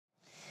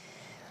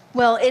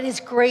Well, it is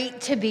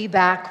great to be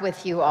back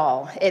with you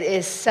all. It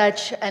is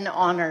such an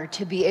honor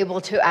to be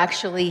able to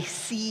actually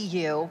see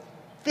you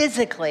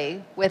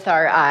physically with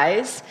our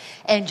eyes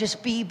and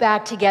just be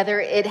back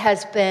together. It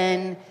has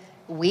been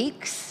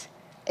weeks,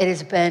 it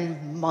has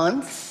been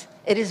months,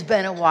 it has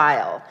been a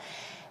while.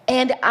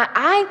 And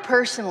I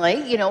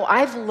personally,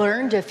 I've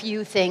learned a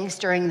few things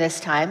during this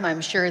time.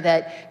 I'm sure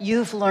that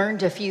you've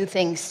learned a few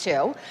things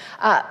too.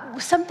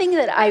 Something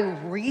that I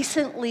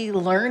recently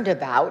learned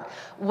about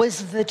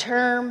was the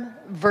term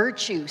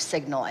virtue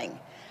signaling.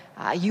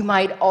 You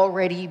might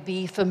already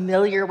be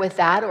familiar with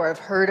that or have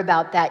heard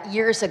about that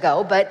years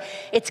ago, but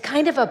it's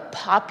kind of a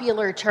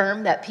popular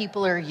term that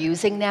people are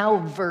using now,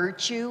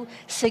 virtue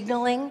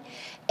signaling.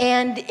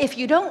 And if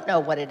you don't know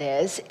what it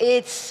is,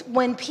 it's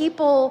when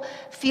people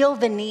feel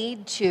the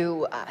need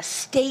to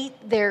state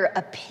their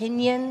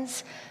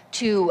opinions,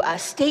 to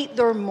state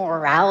their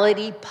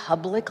morality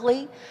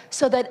publicly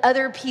so that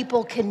other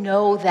people can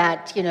know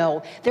that,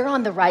 they're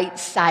on the right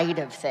side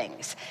of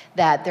things,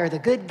 that they're the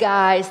good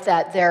guys,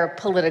 that they're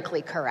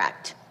politically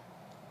correct.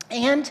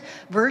 And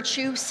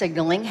virtue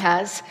signaling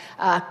has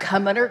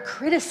come under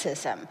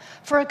criticism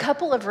for a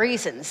couple of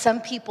reasons. Some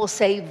people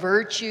say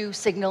virtue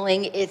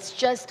signaling, it's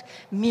just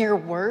mere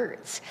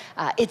words.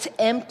 It's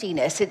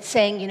emptiness. It's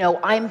saying,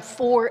 I'm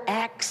for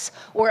X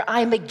or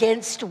I'm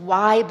against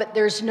Y, but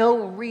there's no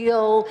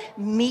real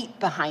meat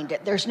behind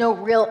it. There's no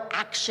real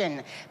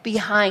action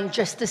behind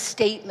just the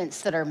statements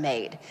that are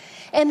made.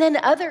 And then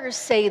others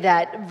say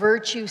that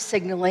virtue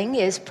signaling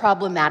is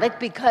problematic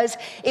because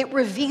it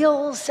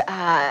reveals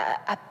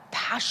a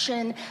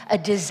passion, a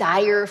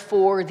desire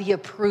for the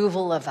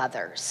approval of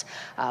others.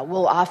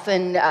 We'll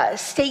often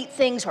state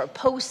things or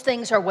post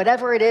things or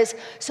whatever it is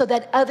so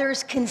that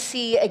others can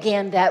see,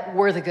 again, that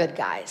we're the good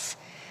guys.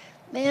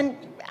 Man,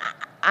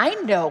 I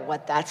know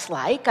what that's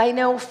like. I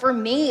know for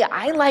me,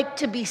 I like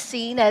to be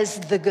seen as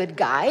the good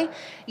guy.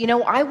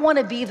 I want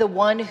to be the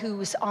one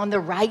who's on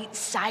the right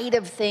side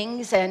of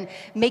things and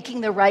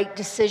making the right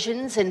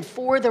decisions and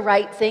for the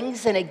right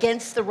things and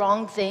against the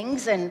wrong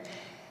things. And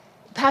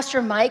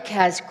Pastor Mike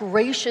has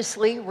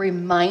graciously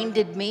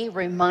reminded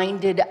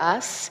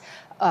us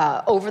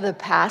over the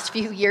past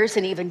few years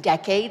and even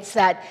decades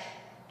that,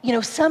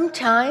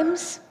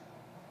 sometimes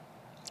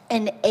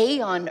an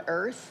A on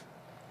earth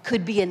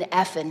could be an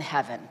F in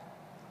heaven.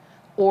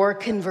 Or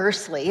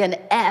conversely, an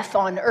F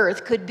on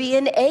earth could be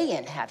an A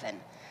in heaven.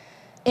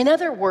 In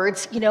other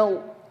words,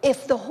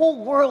 if the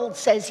whole world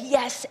says,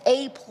 yes,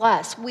 A+,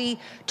 we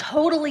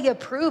totally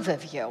approve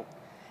of you,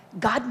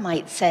 God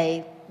might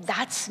say,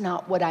 that's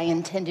not what I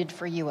intended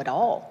for you at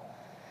all.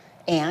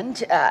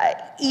 And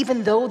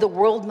even though the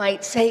world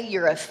might say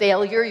you're a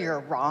failure, you're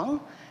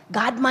wrong,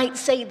 God might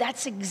say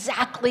that's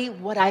exactly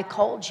what I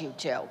called you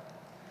to.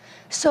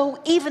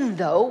 So even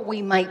though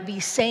we might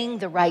be saying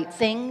the right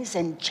things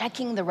and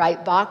checking the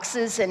right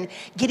boxes and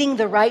getting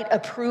the right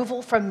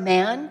approval from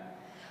man,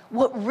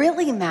 what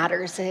really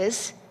matters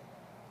is,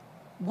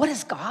 what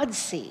does God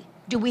see?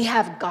 Do we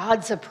have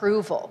God's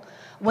approval?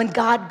 When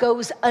God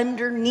goes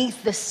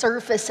underneath the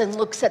surface and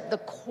looks at the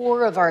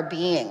core of our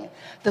being,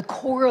 the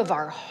core of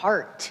our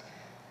heart,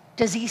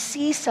 does he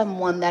see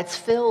someone that's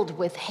filled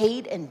with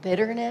hate and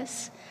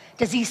bitterness?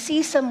 Does he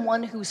see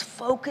someone who's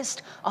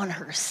focused on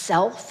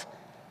herself?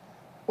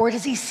 Or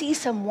does he see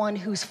someone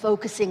who's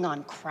focusing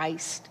on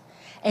Christ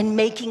and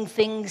making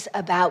things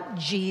about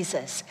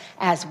Jesus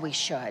as we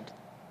should?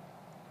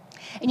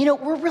 And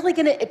we're really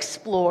going to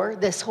explore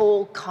this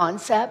whole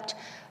concept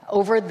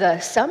over the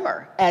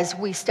summer as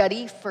we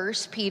study 1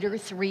 Peter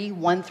 3,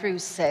 1 through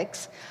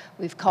 6.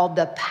 We've called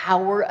the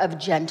power of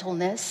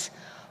gentleness.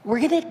 We're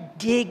going to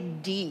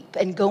dig deep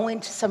and go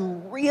into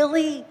some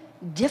really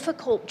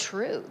difficult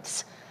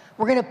truths.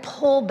 We're going to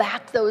pull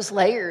back those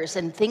layers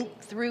and think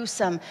through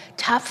some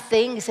tough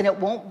things, and it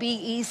won't be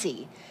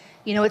easy.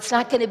 It's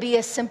not going to be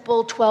a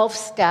simple 12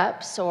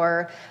 steps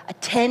or a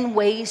 10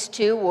 ways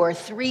to or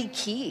 3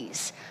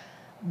 keys,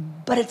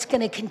 but it's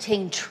going to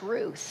contain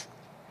truth.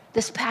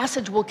 This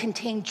passage will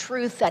contain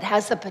truth that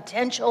has the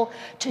potential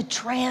to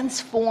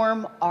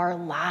transform our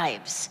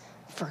lives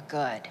for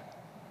good.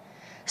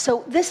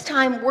 So this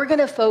time, we're going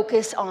to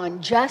focus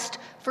on just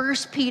 1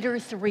 Peter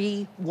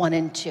 3, 1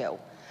 and 2.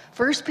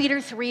 1 Peter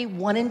 3,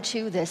 1 and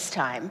 2 this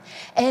time.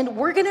 And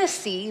we're going to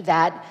see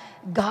that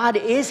God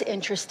is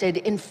interested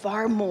in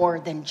far more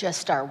than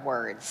just our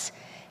words.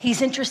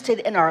 He's interested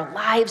in our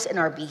lives, in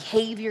our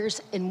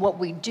behaviors, in what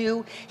we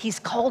do. He's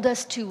called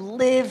us to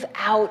live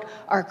out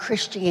our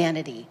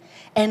Christianity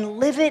and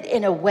live it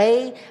in a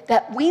way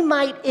that we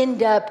might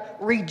end up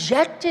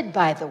rejected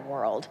by the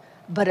world,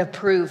 but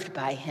approved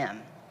by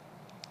him.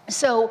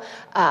 So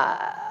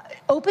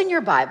open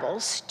your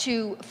Bibles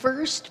to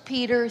 1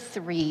 Peter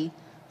 3,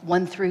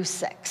 1 through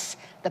 6.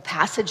 the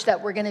passage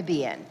that we're going to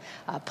be in.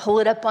 Pull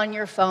it up on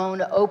your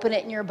phone, open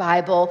it in your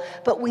Bible,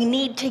 but we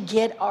need to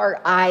get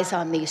our eyes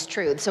on these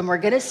truths. And we're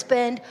going to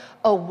spend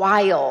a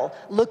while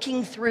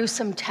looking through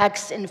some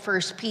texts in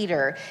 1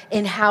 Peter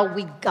in how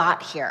we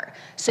got here.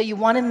 So you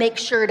want to make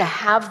sure to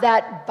have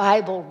that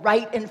Bible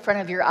right in front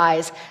of your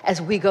eyes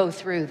as we go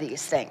through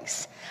these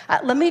things.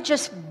 Let me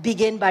just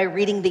begin by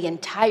reading the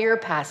entire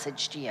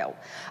passage to you.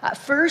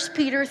 1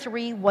 Peter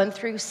 3, 1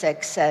 through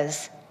 6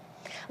 says,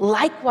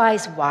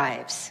 "Likewise,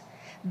 wives,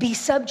 be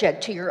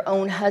subject to your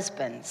own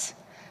husbands,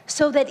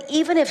 so that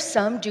even if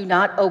some do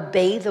not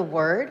obey the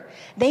word,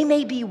 they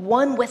may be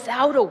won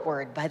without a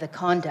word by the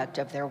conduct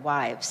of their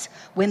wives,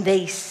 when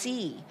they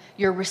see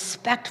your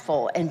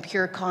respectful and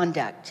pure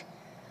conduct.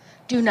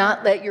 Do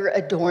not let your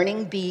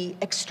adorning be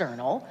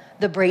external,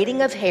 the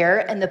braiding of hair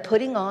and the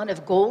putting on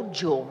of gold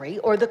jewelry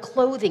or the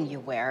clothing you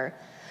wear,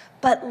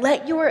 but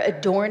let your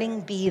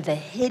adorning be the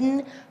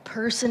hidden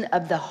person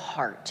of the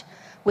heart,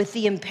 with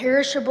the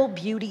imperishable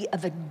beauty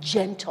of a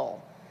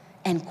gentle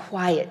and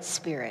quiet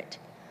spirit,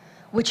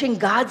 which in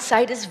God's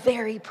sight is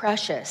very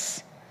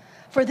precious.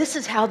 For this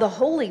is how the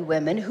holy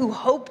women who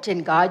hoped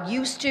in God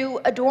used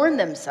to adorn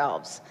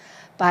themselves,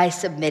 by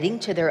submitting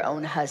to their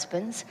own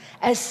husbands,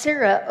 as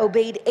Sarah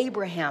obeyed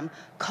Abraham,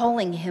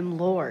 calling him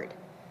Lord.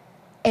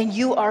 And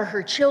you are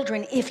her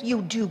children if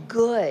you do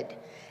good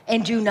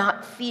and do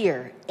not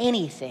fear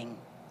anything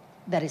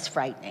that is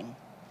frightening."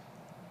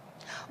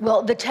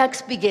 Well, the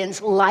text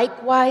begins,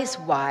 "Likewise,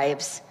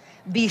 wives,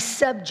 be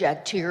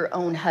subject to your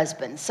own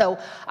husbands." So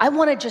I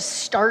want to just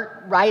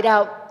start right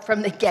out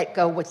from the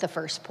get-go with the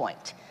first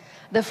point.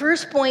 The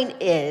first point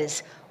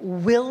is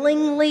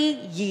willingly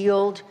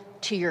yield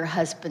to your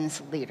husband's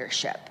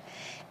leadership.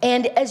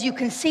 And as you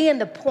can see in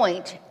the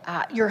point,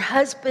 your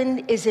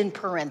husband is in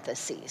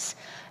parentheses.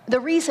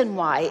 The reason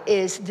why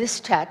is this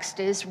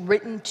text is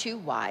written to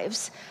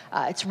wives.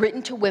 It's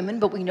written to women,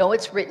 but we know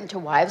it's written to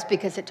wives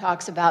because it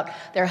talks about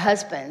their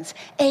husbands.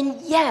 And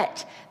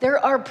yet,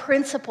 there are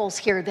principles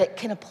here that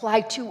can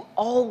apply to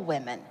all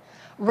women,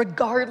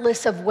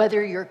 regardless of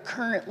whether you're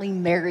currently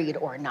married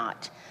or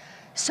not.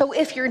 So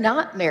if you're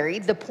not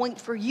married, the point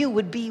for you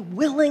would be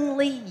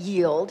willingly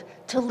yield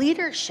to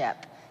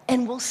leadership.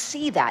 And we'll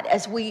see that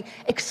as we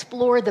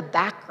explore the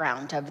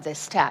background of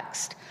this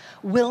text.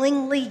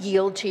 Willingly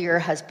yield to your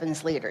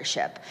husband's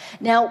leadership.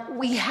 Now,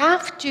 we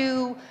have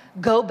to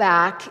go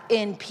back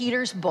in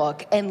Peter's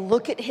book and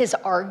look at his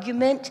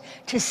argument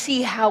to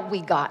see how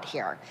we got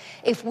here.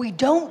 If we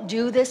don't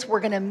do this, we're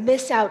going to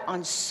miss out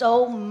on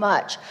so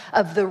much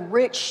of the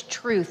rich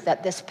truth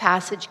that this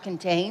passage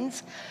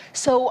contains.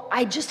 So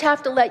I just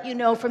have to let you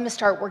know from the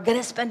start, we're going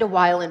to spend a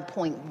while in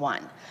point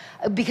one,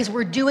 because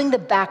we're doing the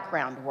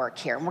background work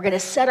here. And we're going to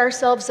set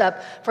ourselves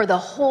up for the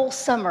whole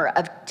summer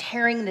of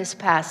tearing this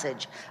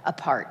passage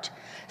apart.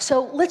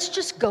 So let's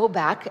just go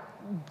back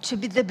to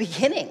the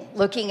beginning,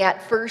 looking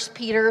at 1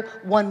 Peter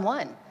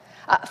 1:1.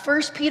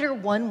 1 Peter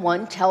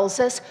 1:1 tells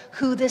us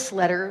who this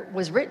letter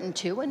was written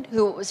to and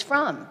who it was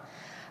from.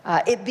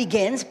 It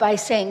begins by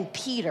saying,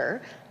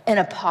 "Peter, an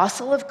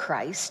apostle of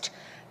Christ,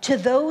 to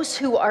those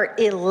who are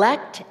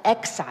elect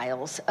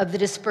exiles of the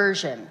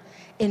dispersion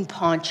in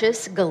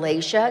Pontus,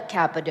 Galatia,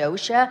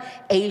 Cappadocia,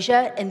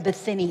 Asia, and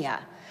Bithynia."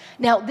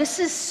 Now, this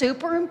is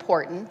super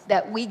important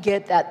that we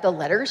get that the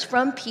letters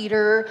from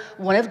Peter,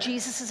 one of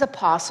Jesus's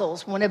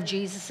apostles, one of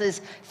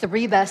Jesus's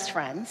 3 best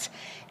friends,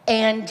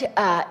 and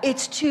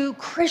it's to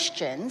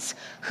Christians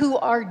who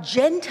are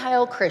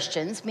Gentile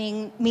Christians,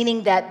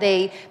 meaning that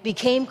they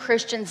became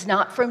Christians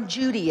not from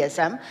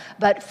Judaism,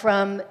 but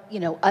from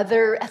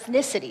other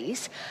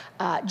ethnicities.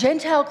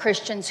 Gentile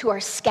Christians who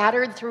are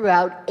scattered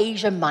throughout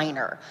Asia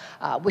Minor,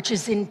 which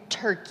is in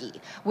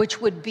Turkey,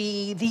 which would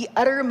be the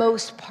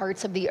uttermost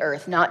parts of the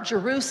earth, not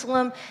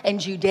Jerusalem and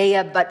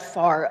Judea, but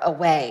far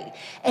away.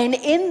 And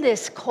in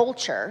this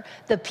culture,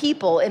 the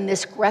people in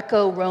this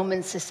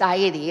Greco-Roman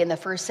society in the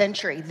first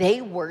century,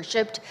 they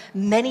worshiped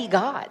many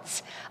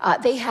gods.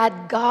 They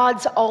had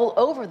gods all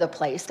over the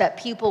place that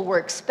people were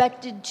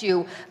expected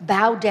to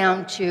bow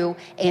down to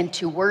and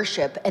to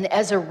worship. And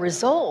as a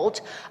result,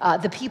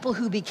 the people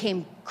who became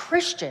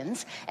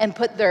Christians and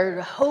put their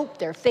hope,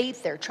 their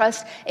faith, their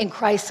trust in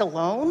Christ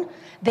alone,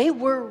 they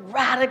were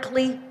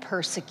radically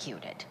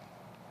persecuted.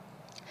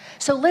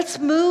 So let's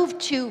move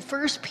to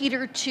 1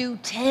 Peter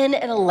 2:10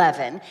 and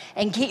 11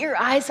 and get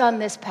your eyes on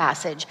this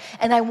passage.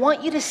 And I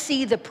want you to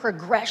see the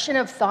progression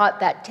of thought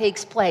that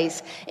takes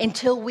place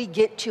until we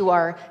get to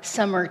our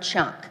summer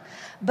chunk.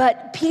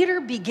 But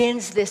Peter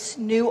begins this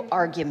new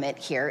argument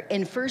here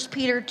in 1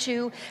 Peter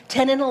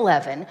 2:10 and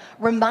 11,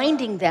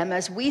 reminding them,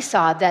 as we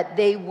saw, that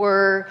they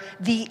were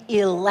the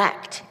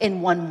elect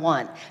in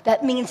 1:1.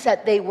 That means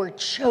that they were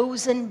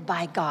chosen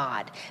by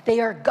God.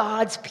 They are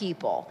God's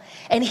people.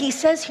 And he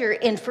says here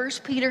in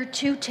 1 Peter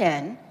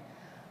 2:10,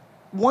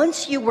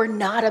 "Once you were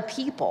not a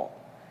people,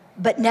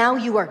 but now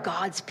you are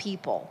God's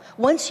people.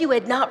 Once you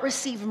had not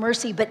received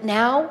mercy, but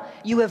now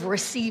you have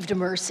received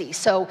mercy.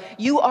 So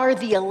you are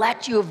the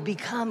elect. You have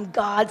become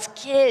God's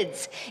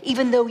kids,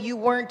 even though you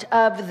weren't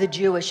of the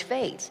Jewish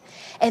faith.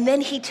 And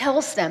then he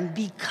tells them,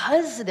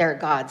 because they're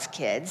God's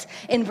kids,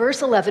 in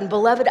verse 11,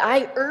 beloved,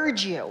 I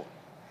urge you,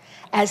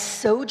 as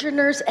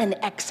sojourners and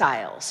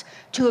exiles,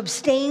 to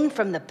abstain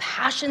from the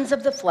passions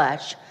of the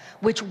flesh,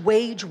 which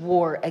wage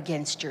war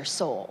against your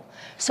soul.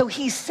 So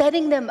he's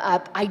setting them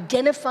up,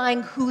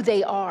 identifying who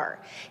they are.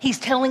 He's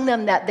telling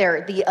them that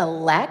they're the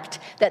elect,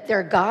 that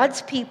they're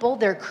God's people,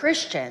 they're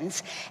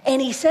Christians.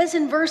 And he says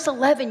in verse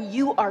 11,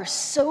 you are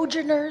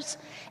sojourners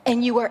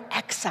and you are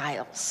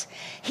exiles.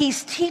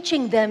 He's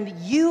teaching them,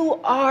 you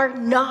are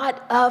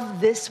not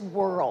of this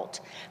world.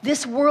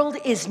 This world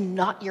is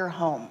not your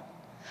home.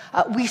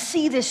 We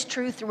see this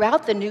truth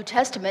throughout the New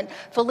Testament.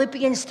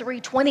 Philippians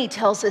 3:20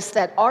 tells us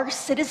that our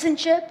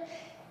citizenship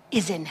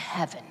is in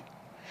heaven.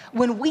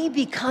 When we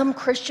become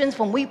Christians,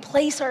 when we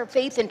place our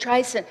faith in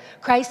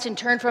Christ and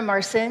turn from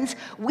our sins,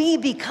 we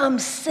become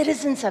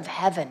citizens of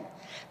heaven.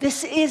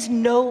 This is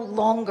no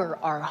longer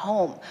our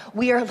home.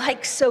 We are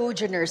like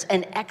sojourners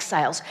and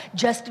exiles,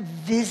 just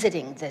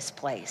visiting this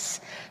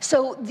place.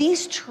 So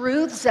these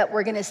truths that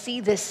we're going to see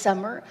this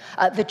summer,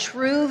 the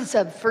truths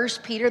of 1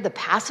 Peter, the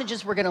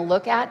passages we're going to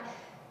look at,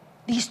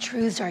 these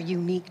truths are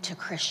unique to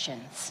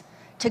Christians,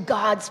 to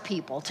God's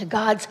people, to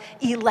God's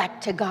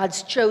elect, to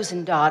God's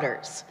chosen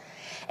daughters.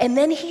 And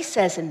then he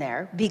says in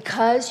there,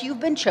 because you've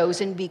been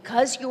chosen,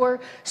 because you're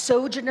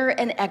sojourner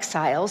and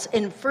exiles,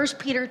 in 1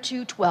 Peter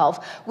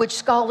 2:12, which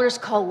scholars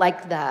call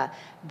like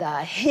the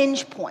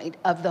hinge point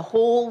of the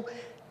whole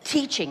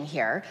teaching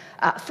here,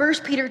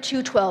 1 Peter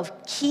 2:12,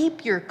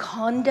 keep your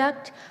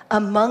conduct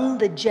among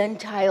the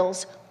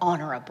Gentiles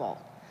honorable.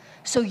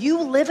 So you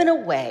live in a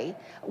way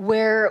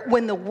where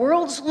when the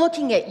world's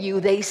looking at you,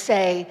 they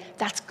say,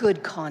 that's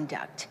good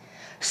conduct.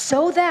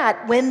 So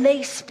that when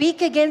they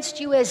speak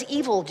against you as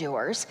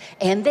evildoers,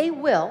 and they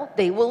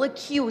will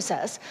accuse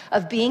us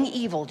of being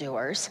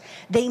evildoers,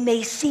 they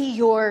may see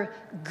your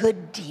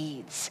good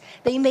deeds.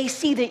 They may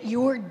see that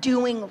you're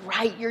doing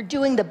right, you're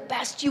doing the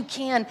best you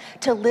can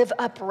to live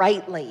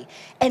uprightly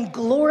and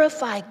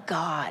glorify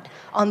God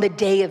on the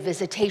day of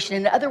visitation.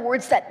 In other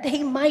words, that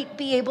they might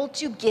be able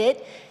to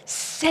get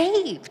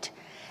saved.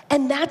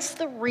 And that's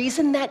the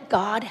reason that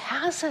God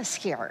has us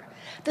here.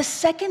 The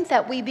second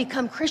that we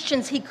become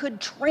Christians, he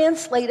could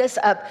translate us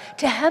up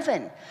to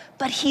heaven.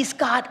 But he's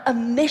got a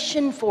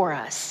mission for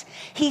us.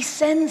 He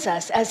sends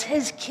us as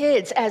his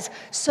kids, as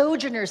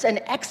sojourners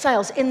and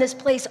exiles in this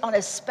place on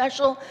a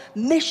special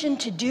mission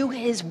to do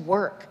his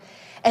work.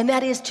 And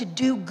that is to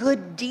do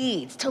good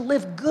deeds, to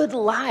live good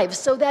lives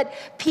so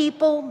that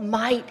people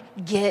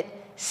might get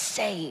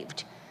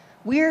saved.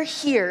 We're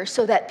here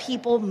so that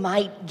people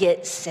might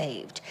get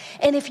saved.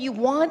 And if you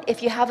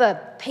have a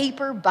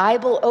paper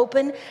Bible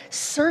open,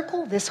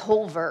 circle this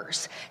whole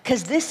verse,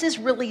 because this is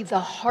really the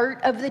heart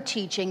of the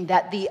teaching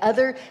that the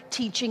other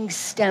teachings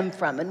stem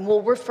from, and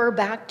we'll refer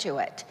back to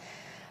it.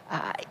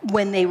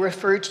 When they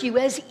refer to you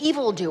as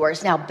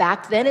evildoers. Now,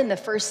 back then in the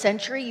first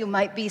century, you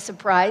might be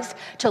surprised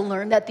to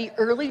learn that the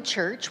early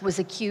church was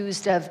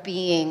accused of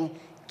being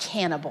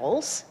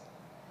cannibals.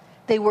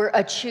 They were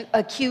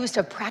accused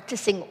of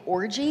practicing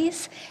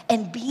orgies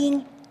and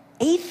being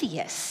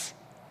atheists.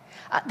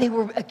 They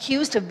were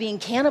accused of being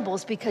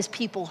cannibals because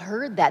people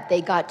heard that.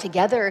 They got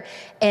together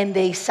and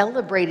they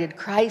celebrated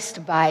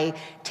Christ by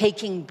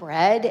taking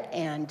bread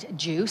and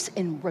juice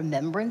in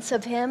remembrance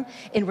of him,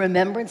 in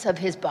remembrance of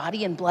his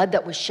body and blood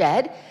that was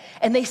shed.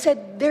 And they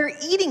said they're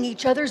eating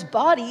each other's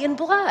body and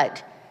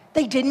blood.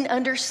 They didn't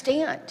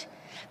understand.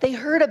 They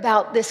heard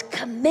about this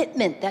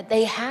commitment that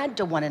they had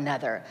to one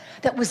another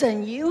that was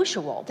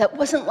unusual, that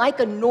wasn't like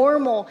a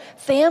normal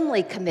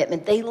family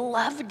commitment. They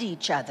loved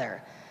each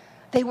other.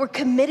 They were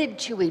committed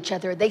to each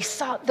other. They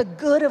sought the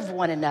good of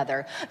one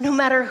another, no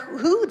matter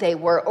who they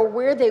were or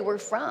where they were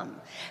from.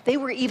 They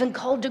were even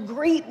called to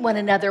greet one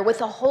another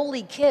with a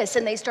holy kiss,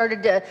 and they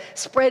started to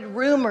spread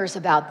rumors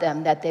about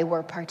them that they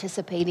were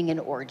participating in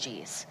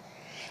orgies.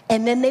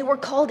 And then they were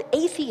called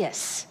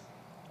atheists.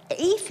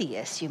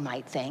 Atheists, you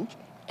might think.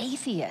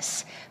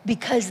 Atheists,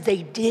 because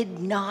they did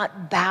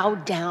not bow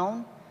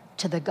down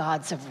to the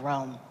gods of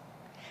Rome.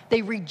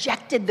 They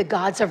rejected the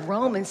gods of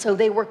Rome, and so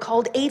they were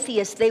called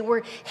atheists. They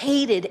were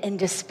hated and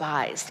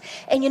despised.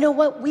 And you know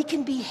what? We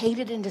can be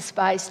hated and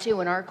despised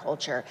too in our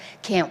culture,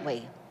 can't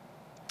we?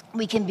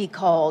 We can be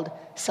called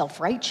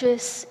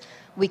self-righteous.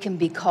 We can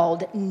be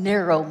called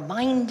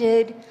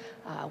narrow-minded.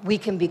 We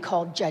can be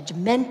called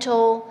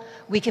judgmental.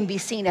 We can be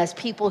seen as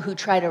people who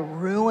try to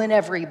ruin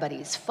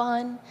everybody's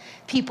fun,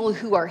 people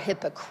who are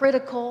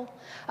hypocritical.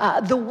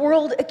 The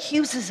world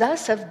accuses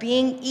us of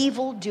being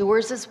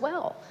evildoers as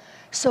well.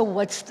 So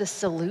what's the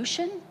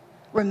solution?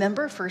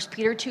 Remember, 1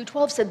 Peter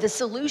 2:12 said the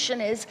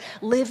solution is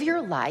live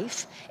your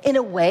life in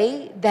a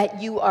way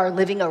that you are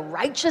living a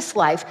righteous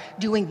life,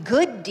 doing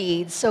good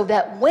deeds, so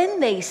that when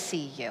they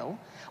see you,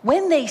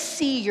 when they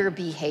see your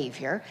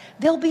behavior,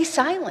 they'll be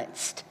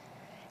silenced.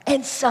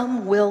 And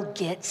some will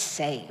get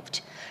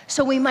saved.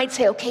 So we might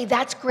say, okay,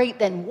 that's great.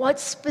 Then what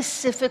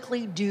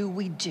specifically do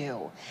we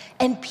do?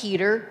 And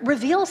Peter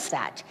reveals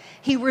that.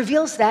 He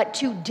reveals that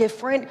to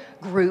different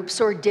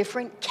groups or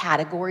different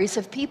categories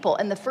of people.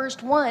 And the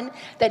first one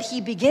that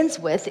he begins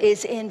with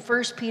is in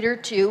 1 Peter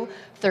 2,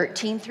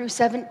 13 through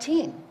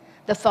 17.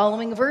 The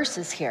following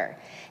verses here.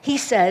 He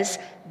says,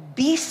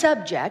 be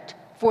subject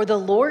for the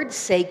Lord's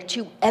sake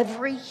to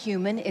every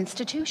human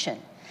institution.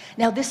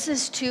 Now this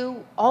is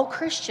to all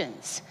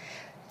Christians.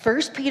 1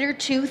 Peter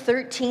 2,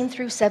 13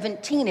 through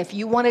 17. If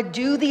you want to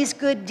do these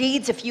good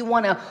deeds, if you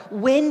want to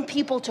win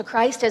people to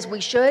Christ as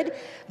we should,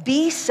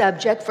 be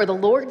subject for the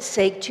Lord's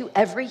sake to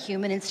every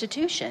human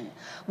institution,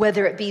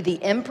 whether it be the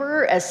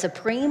emperor as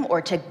supreme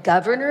or to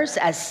governors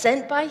as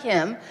sent by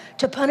him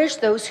to punish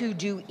those who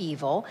do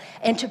evil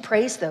and to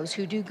praise those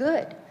who do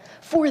good.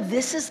 For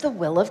this is the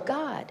will of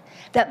God,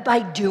 that by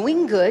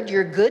doing good,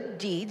 your good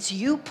deeds,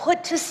 you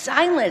put to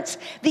silence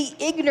the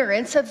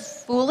ignorance of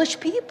foolish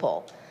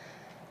people.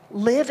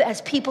 Live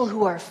as people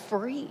who are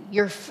free.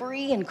 You're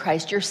free in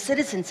Christ. You're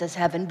citizens of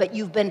heaven, but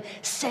you've been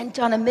sent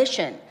on a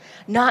mission.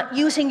 Not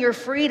using your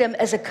freedom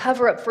as a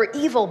cover-up for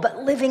evil, but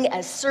living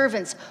as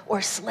servants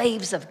or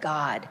slaves of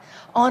God.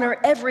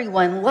 Honor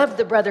everyone. Love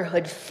the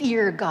brotherhood.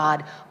 Fear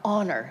God.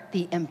 Honor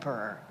the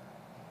emperor.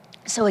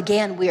 So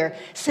again, we are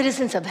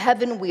citizens of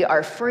heaven, we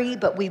are free,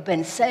 but we've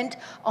been sent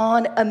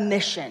on a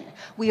mission.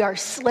 We are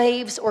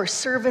slaves or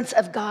servants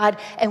of God,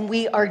 and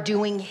we are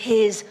doing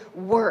his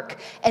work.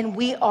 And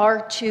we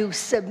are to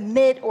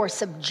submit or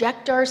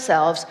subject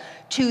ourselves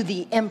to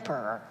the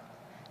emperor,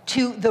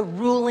 to the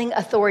ruling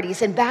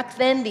authorities. And back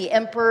then, the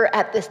emperor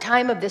at this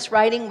time of this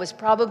writing was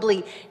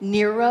probably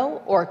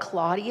Nero or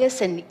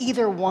Claudius, and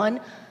either one,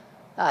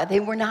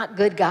 they were not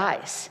good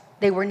guys.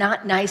 They were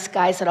not nice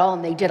guys at all,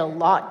 and they did a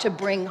lot to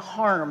bring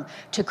harm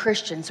to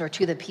Christians or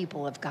to the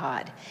people of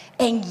God.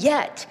 And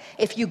yet,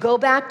 if you go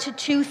back to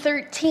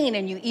 2:13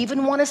 and you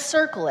even want to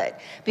circle it,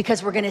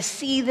 because we're going to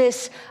see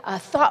this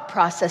thought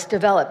process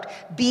developed,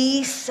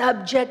 be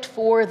subject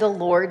for the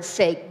Lord's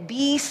sake.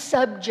 Be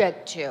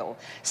subject to.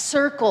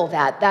 Circle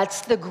that.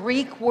 That's the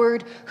Greek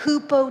word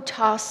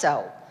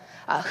hupotasso.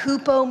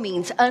 Hupo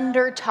means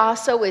under,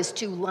 tasso is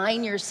to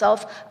line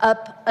yourself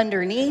up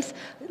underneath.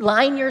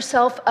 Line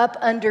yourself up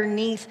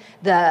underneath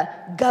the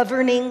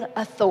governing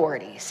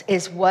authorities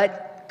is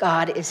what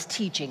God is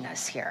teaching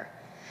us here.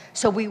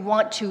 So we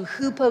want to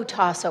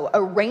hupotasso,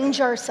 arrange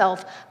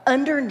ourselves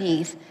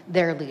underneath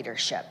their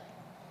leadership.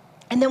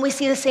 And then we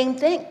see the same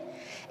thing.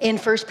 In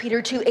 1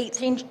 Peter 2,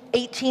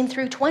 18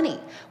 through 20,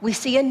 we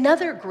see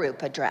another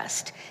group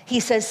addressed.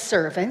 He says,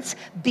 servants,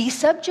 be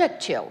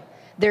subject to.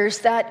 There's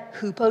that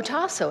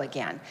hupotasso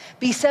again.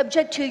 Be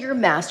subject to your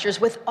masters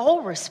with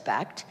all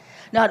respect,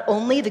 not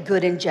only the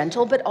good and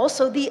gentle, but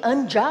also the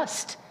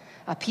unjust.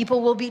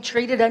 People will be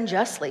treated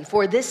unjustly,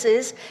 for this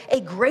is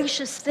a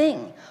gracious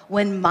thing.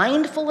 When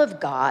mindful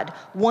of God,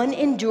 one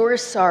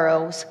endures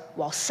sorrows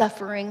while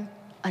suffering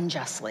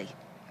unjustly.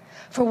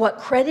 For what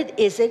credit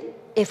is it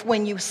if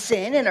when you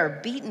sin and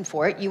are beaten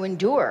for it, you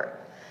endure?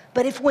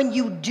 But if when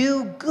you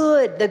do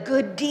good, the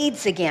good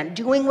deeds again,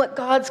 doing what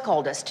God's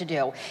called us to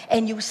do,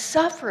 and you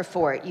suffer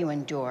for it, you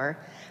endure,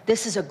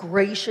 this is a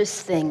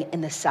gracious thing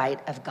in the sight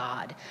of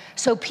God.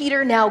 So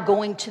Peter now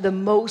going to the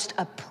most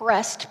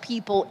oppressed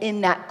people in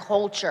that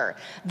culture,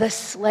 the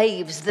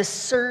slaves, the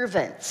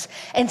servants,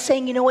 and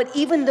saying, you know what,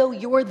 even though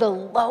you're the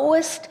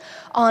lowest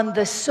on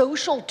the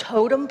social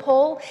totem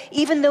pole,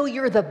 even though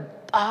you're the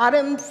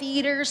bottom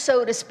feeder,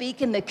 so to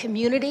speak, in the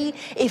community,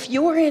 if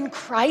you're in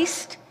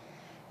Christ,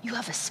 you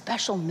have a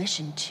special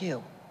mission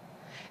too.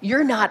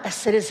 You're not a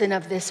citizen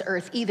of this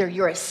earth either.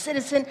 You're a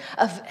citizen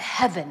of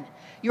heaven.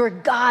 You're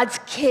God's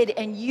kid,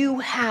 and you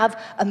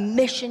have a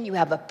mission, you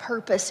have a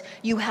purpose,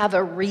 you have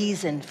a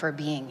reason for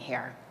being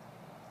here.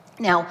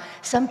 Now,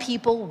 some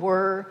people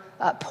were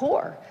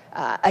poor.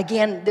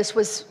 Again, this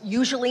was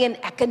usually an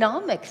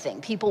economic thing.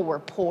 People were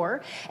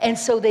poor, and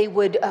so they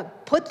would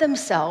put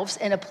themselves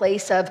in a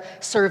place of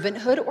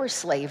servanthood or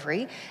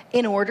slavery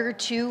in order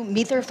to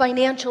meet their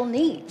financial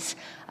needs.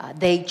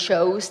 They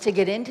chose to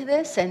get into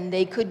this, and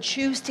they could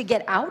choose to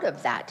get out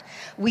of that.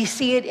 We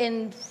see it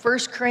in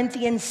 1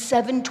 Corinthians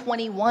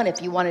 7:21,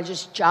 if you want to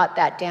just jot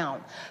that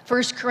down.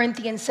 1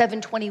 Corinthians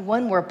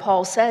 7:21, where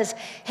Paul says,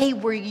 hey,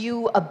 were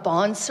you a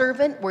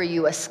bondservant? Were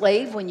you a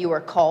slave when you were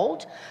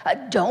called?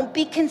 Don't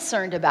be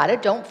concerned about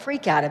it. Don't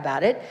freak out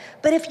about it.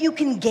 But if you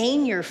can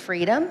gain your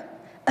freedom,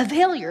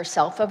 avail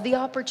yourself of the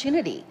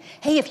opportunity.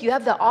 Hey, if you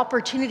have the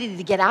opportunity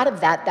to get out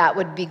of that, that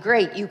would be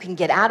great. You can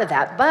get out of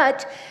that.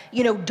 But,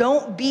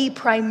 don't be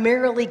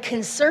primarily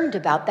concerned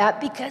about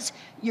that because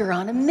you're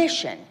on a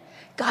mission.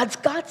 God's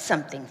got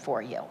something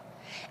for you.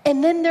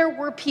 And then there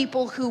were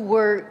people who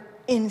were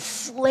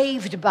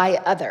enslaved by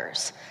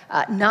others,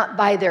 not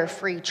by their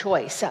free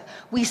choice.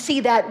 We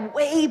see that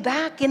way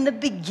back in the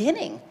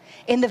beginning.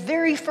 In the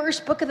very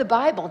first book of the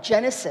Bible,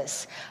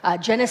 Genesis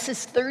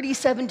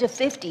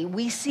 37-50,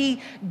 we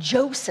see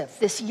Joseph,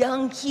 this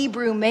young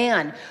Hebrew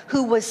man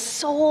who was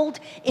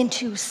sold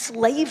into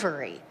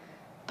slavery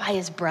by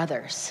his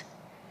brothers.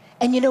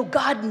 And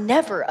God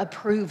never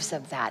approves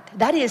of that.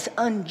 That is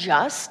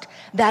unjust,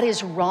 that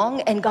is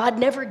wrong, and God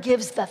never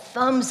gives the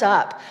thumbs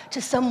up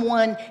to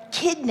someone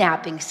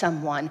kidnapping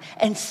someone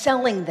and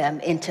selling them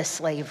into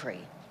slavery.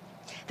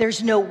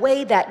 There's no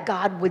way that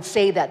God would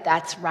say that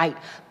that's right,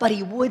 but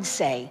he would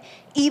say,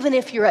 even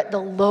if you're at the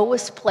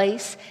lowest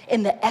place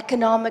in the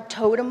economic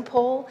totem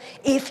pole,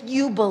 if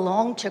you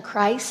belong to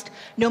Christ,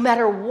 no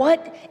matter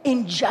what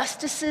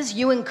injustices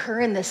you incur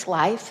in this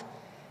life,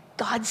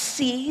 God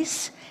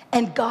sees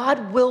and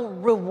God will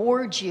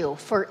reward you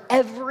for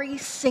every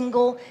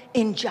single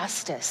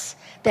injustice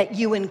that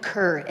you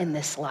incur in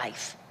this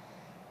life.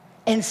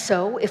 And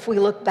so if we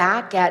look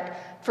back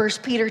at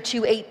 1 Peter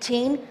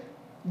 2:18,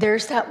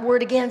 there's that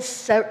word again,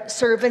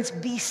 servants,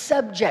 be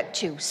subject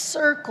to.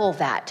 Circle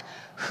that,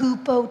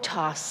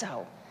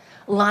 hupotasso.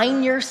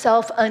 Line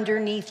yourself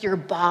underneath your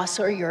boss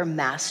or your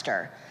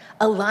master.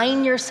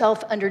 Align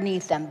yourself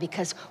underneath them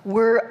because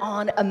we're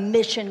on a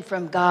mission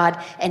from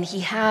God and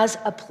he has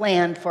a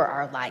plan for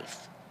our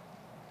life.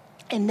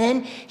 And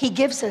then he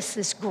gives us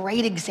this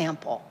great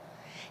example.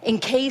 In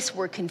case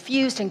we're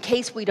confused, in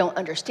case we don't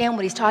understand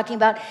what he's talking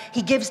about,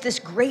 he gives this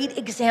great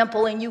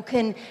example, and you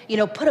can,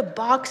 put a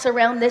box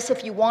around this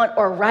if you want,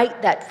 or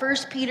write that 1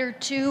 Peter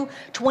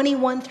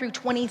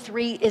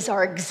 2:21-23 is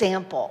our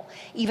example.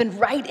 Even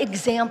write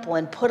example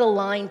and put a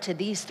line to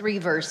these 3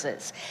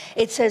 verses.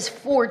 It says,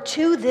 for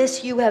to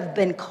this you have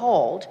been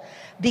called,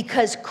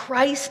 because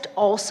Christ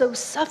also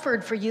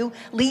suffered for you,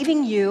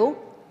 leaving you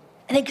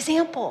an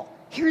example.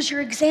 Here's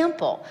your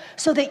example,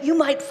 so that you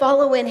might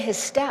follow in his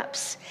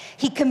steps.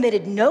 He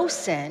committed no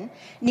sin,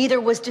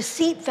 neither was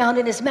deceit found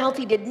in his mouth.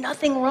 He did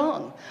nothing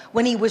wrong.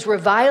 When he was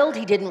reviled,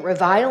 he didn't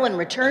revile in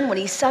return. When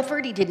he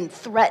suffered, he didn't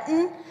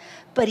threaten,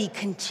 but he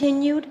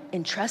continued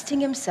entrusting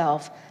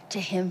himself to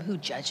him who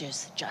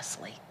judges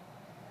justly.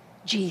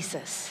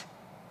 Jesus,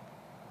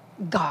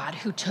 God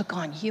who took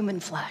on human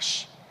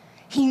flesh.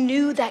 He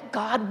knew that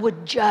God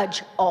would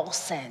judge all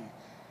sin.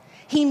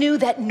 He knew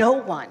that no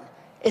one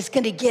is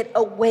going to get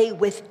away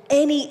with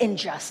any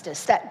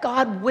injustice, that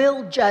God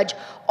will judge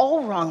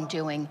all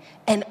wrongdoing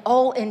and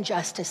all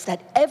injustice,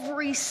 that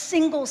every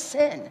single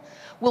sin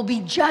will be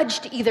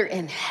judged either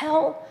in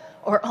hell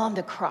or on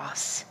the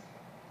cross.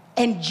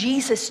 And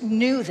Jesus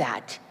knew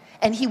that,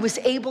 and he was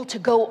able to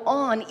go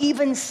on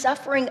even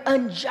suffering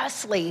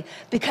unjustly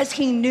because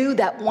he knew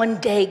that one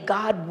day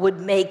God would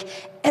make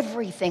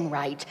everything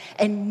right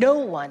and no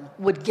one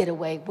would get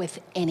away with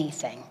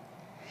anything.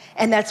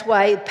 And that's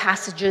why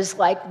passages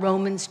like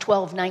Romans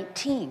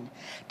 12:19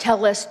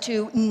 tell us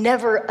to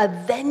never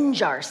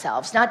avenge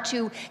ourselves, not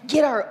to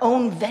get our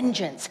own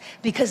vengeance,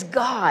 because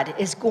God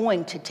is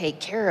going to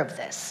take care of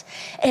this.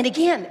 And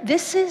again,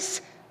 this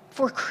is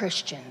for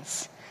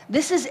Christians.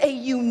 This is a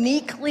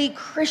uniquely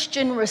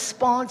Christian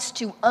response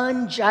to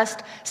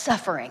unjust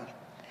suffering,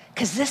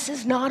 because this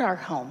is not our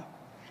home.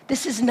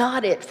 This is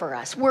not it for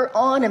us. We're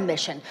on a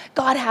mission.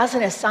 God has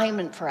an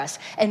assignment for us,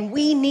 and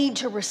we need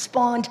to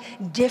respond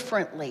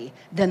differently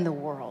than the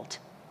world.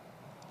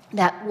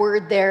 That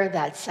word there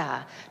that's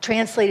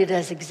translated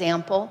as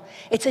example,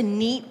 it's a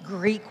neat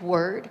Greek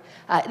word.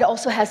 It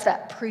also has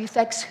that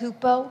prefix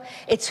hupo.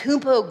 It's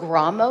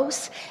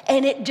hupogrammos,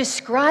 and it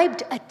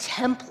described a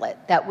template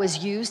that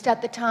was used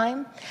at the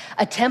time,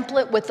 a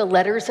template with the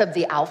letters of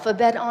the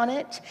alphabet on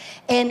it.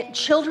 And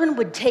children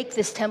would take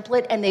this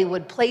template and they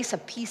would place a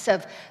piece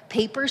of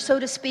paper, so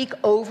to speak,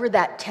 over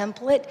that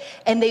template,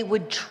 and they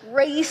would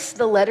trace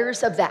the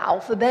letters of the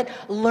alphabet,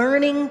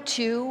 learning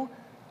to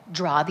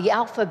draw the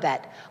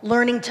alphabet,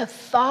 learning to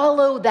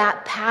follow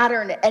that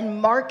pattern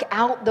and mark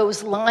out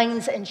those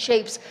lines and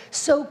shapes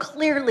so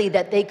clearly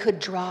that they could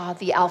draw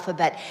the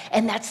alphabet.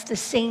 And that's the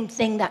same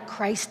thing that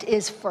Christ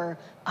is for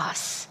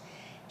us.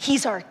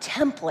 He's our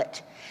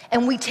template.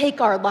 And we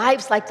take our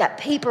lives like that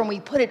paper and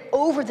we put it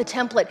over the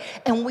template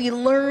and we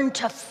learn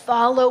to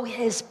follow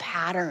his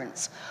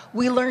patterns.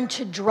 We learn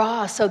to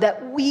draw so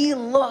that we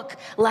look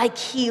like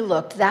he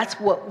looked. That's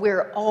what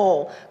we're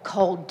all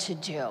called to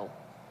do.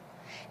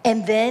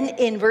 And then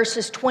in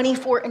verses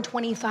 24 and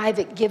 25,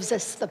 it gives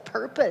us the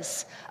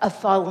purpose of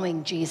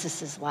following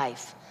Jesus'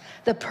 life.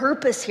 The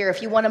purpose here,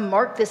 if you want to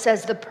mark this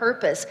as the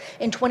purpose,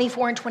 in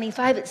 24 and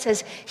 25, it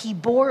says, he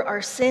bore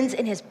our sins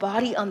in his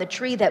body on the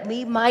tree that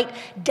we might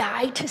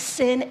die to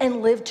sin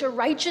and live to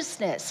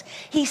righteousness.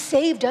 He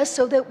saved us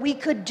so that we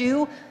could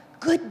do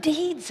good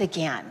deeds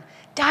again,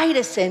 die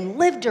to sin,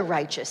 live to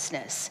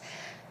righteousness.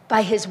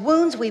 By his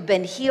wounds we've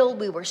been healed.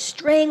 We were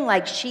straying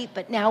like sheep,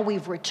 but now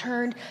we've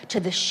returned to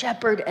the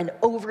shepherd and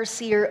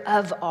overseer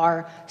of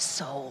our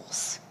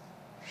souls.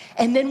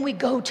 And then we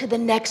go to the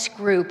next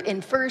group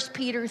in 1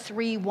 Peter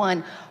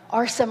 3:1,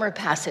 our summer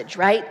passage,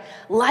 right?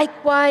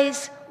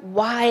 Likewise,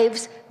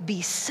 wives,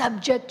 be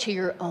subject to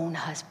your own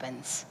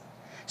husbands.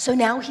 So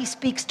now he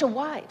speaks to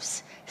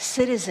wives,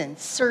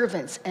 citizens,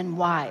 servants, and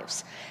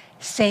wives.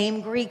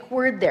 Same Greek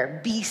word there,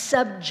 be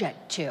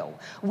subject to.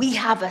 We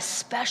have a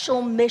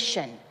special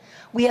mission.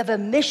 We have a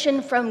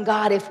mission from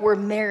God if we're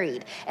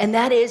married, and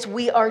that is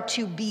we are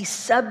to be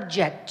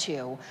subject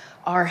to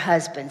our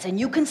husbands. And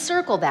you can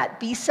circle that,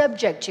 be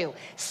subject to.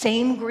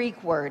 Same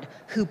Greek word,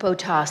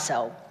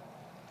 hupotasso.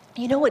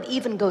 You know what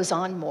even goes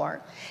on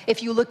more?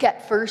 If you look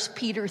at 1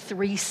 Peter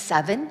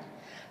 3:7,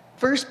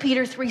 1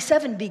 Peter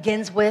 3:7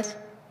 begins with,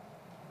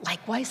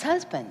 likewise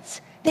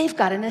husbands. They've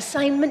got an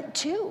assignment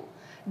too.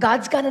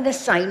 God's got an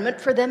assignment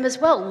for them as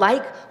well.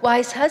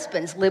 Likewise,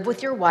 husbands, live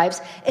with your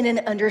wives in an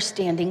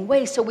understanding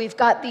way. So we've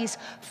got these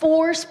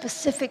 4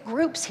 specific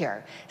groups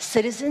here: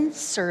 citizens,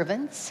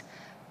 servants,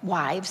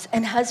 wives,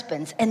 and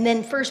husbands. And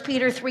then 1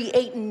 Peter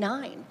 3:8 and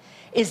 9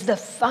 is the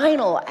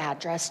final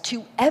address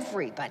to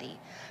everybody.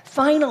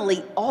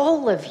 Finally,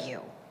 all of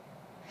you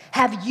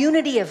have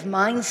unity of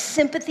mind,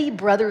 sympathy,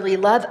 brotherly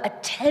love, a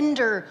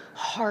tender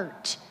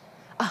heart,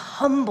 a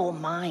humble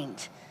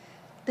mind.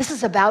 This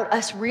is about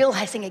us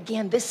realizing,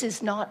 again, this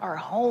is not our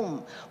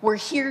home. We're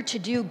here to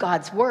do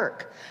God's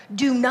work.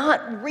 Do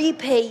not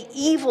repay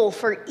evil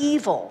for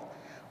evil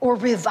or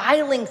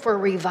reviling for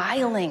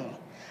reviling,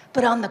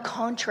 but on the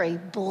contrary,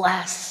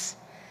 bless.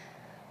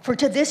 For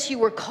to this you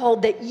were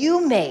called, that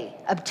you may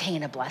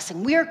obtain a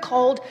blessing. We are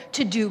called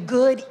to do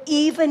good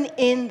even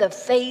in the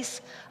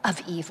face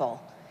of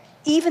evil,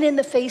 even in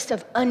the face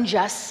of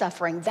unjust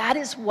suffering. That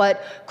is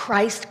what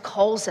Christ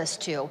calls us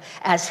to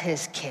as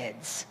his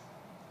kids.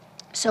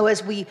 So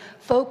as we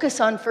focus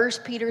on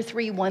 1 Peter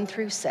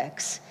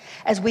 3:1-6,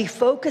 as we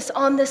focus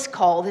on this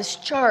call, this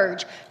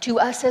charge to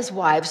us as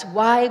wives,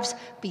 wives,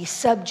 be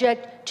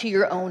subject to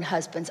your own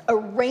husbands.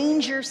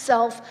 Arrange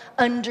yourself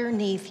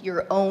underneath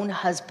your own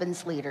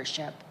husband's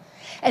leadership.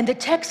 And the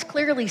text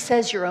clearly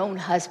says your own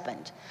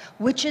husband,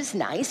 which is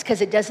nice because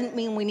it doesn't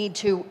mean we need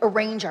to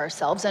arrange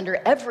ourselves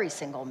under every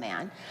single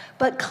man,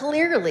 but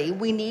clearly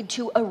we need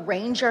to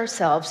arrange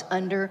ourselves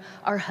under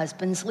our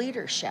husband's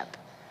leadership.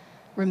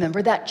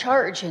 Remember that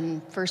charge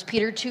in 1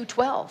 Peter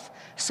 2:12,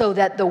 so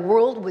that the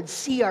world would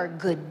see our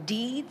good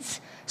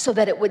deeds, so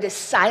that it would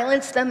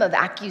silence them of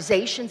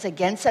accusations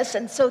against us,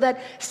 and so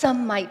that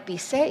some might be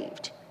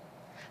saved.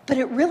 But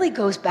it really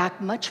goes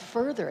back much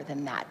further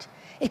than that.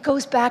 It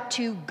goes back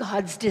to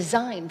God's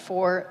design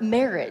for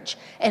marriage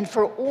and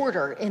for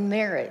order in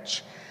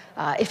marriage.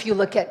 If you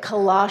look at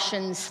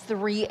Colossians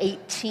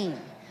 3:18,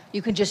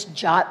 you can just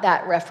jot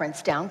that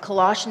reference down.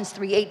 Colossians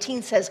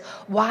 3:18 says,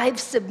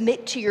 wives,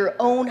 submit to your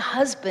own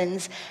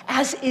husbands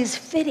as is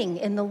fitting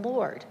in the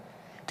Lord.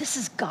 This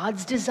is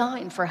God's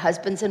design for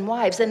husbands and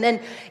wives. And then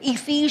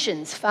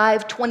Ephesians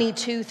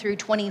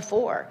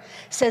 5:22-24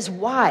 says,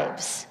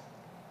 wives,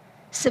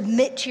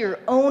 submit to your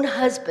own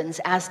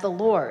husbands as the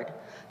Lord.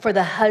 For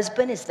the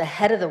husband is the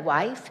head of the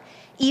wife,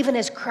 even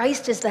as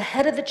Christ is the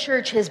head of the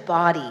church, his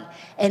body,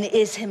 and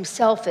is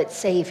himself its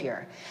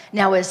Savior.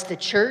 Now, as the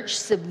church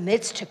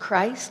submits to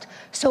Christ,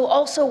 so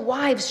also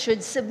wives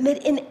should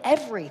submit in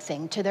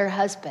everything to their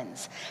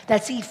husbands.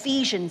 That's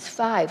Ephesians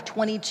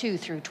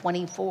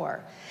 5:22-24.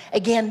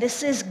 Again,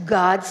 this is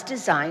God's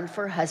design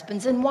for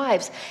husbands and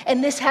wives,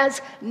 and this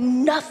has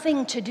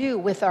nothing to do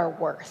with our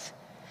worth.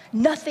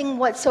 Nothing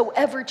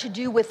whatsoever to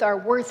do with our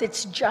worth.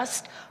 It's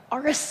just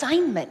our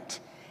assignment.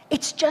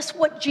 It's just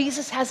what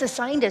Jesus has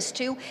assigned us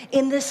to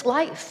in this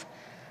life.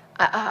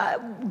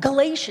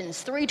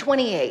 Galatians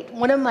 3:28,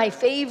 one of my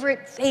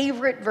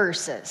favorite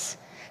verses.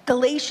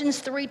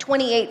 Galatians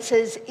 3:28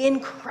 says, in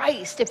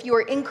Christ, if you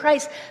are in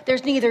Christ,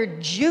 there's neither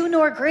Jew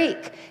nor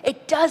Greek.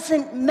 It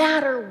doesn't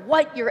matter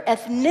what your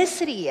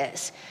ethnicity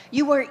is.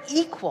 You are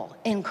equal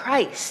in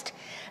Christ.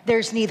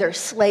 There's neither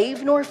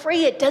slave nor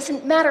free. It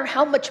doesn't matter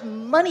how much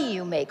money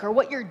you make or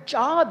what your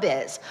job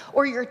is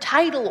or your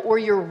title or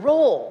your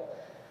role.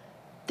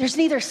 There's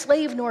neither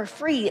slave nor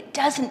free. It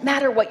doesn't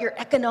matter what your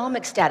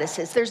economic status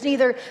is. There's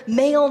neither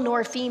male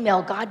nor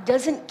female. God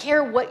doesn't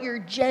care what your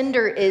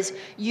gender is.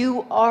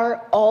 You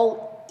are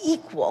all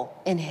equal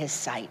in his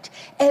sight.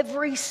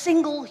 Every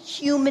single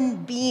human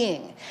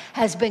being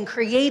has been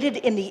created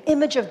in the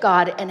image of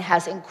God and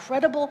has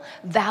incredible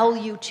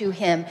value to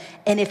him.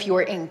 And if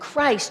you're in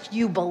Christ,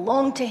 you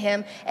belong to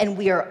him, and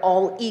we are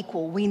all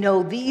equal. We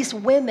know these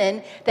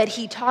women that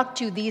he talked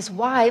to, these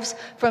wives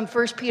from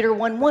 1 Peter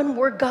 1:1,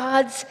 were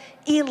God's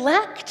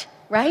elect,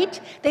 right?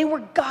 They were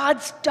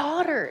God's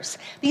daughters.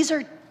 These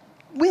are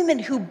women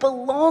who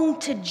belonged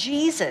to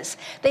Jesus.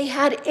 They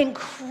had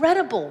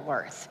incredible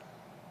worth.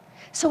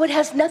 So it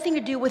has nothing to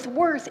do with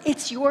worth.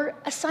 It's your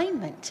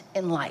assignment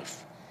in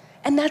life.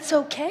 And that's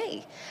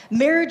okay.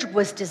 Marriage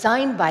was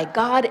designed by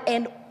God,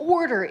 and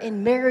order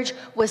in marriage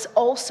was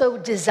also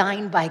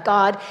designed by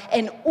God.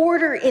 And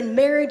order in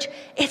marriage,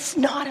 it's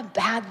not a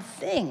bad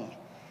thing.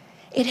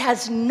 It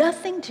has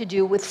nothing to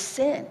do with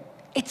sin.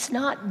 It's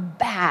not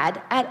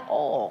bad at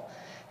all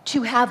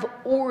to have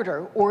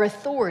order or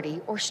authority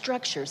or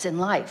structures in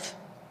life.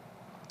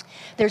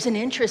 There's an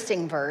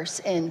interesting verse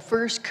in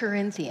 1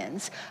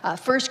 Corinthians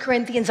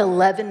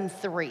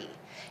 11:3.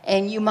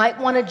 And you might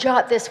want to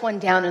jot this one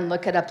down and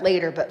look it up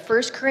later, but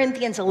 1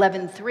 Corinthians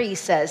 11:3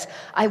 says,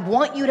 I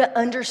want you to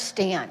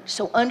understand,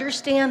 so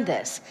understand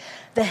this,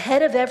 the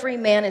head of every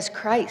man is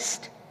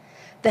Christ.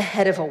 The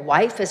head of a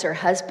wife is her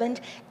husband,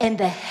 and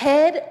the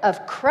head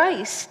of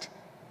Christ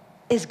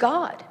is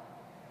God.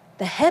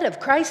 The head of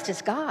Christ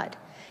is God.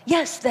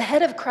 Yes, the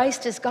head of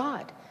Christ is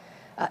God.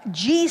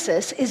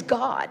 Jesus is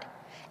God.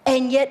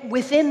 And yet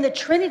within the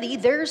Trinity,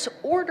 there's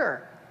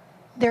order.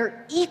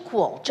 They're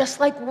equal, just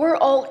like we're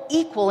all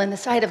equal in the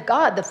sight of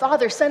God. The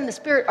Father, Son, and the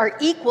Spirit are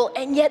equal,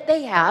 and yet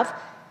they have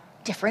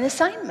different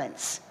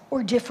assignments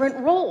or different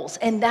roles,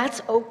 and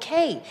that's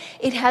okay.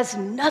 It has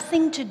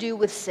nothing to do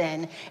with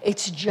sin.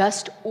 It's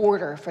just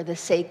order for the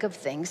sake of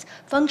things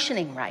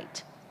functioning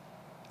right.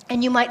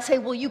 And you might say,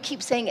 well, you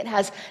keep saying it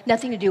has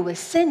nothing to do with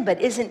sin,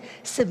 but isn't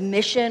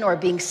submission or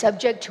being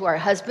subject to our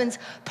husbands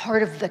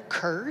part of the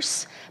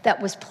curse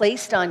that was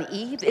placed on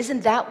Eve?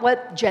 Isn't that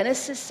what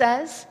Genesis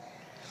says?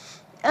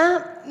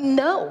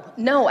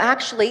 No,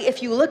 actually,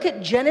 if you look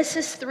at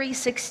Genesis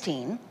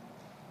 3:16,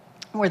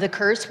 where the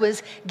curse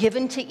was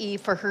given to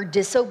Eve for her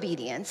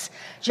disobedience,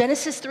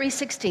 Genesis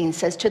 3:16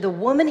 says, to the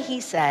woman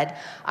he said,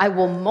 I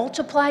will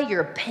multiply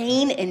your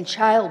pain in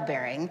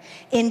childbearing.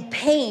 In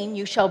pain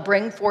you shall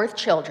bring forth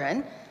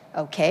children.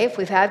 Okay, if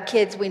we've had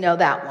kids, we know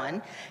that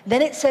one.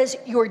 Then it says,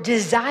 your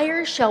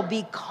desire shall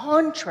be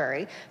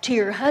contrary to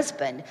your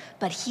husband,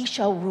 but he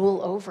shall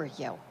rule over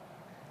you.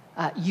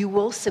 You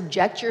will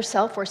subject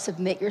yourself or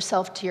submit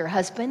yourself to your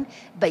husband,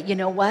 but you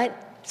know what?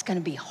 It's going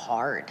to be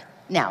hard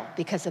now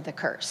because of the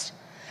curse.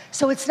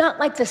 So it's not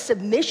like the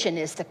submission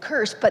is the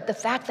curse, but the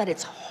fact that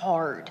it's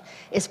hard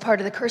is part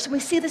of the curse. And we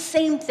see the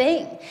same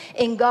thing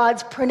in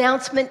God's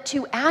pronouncement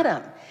to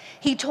Adam.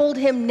 He told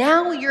him,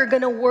 now you're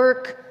going to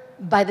work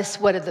by the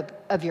sweat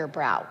of your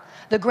brow.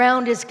 The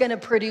ground is going to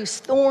produce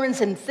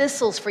thorns and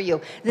thistles for you.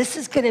 This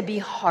is going to be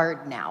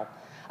hard now.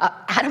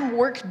 Adam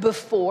worked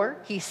before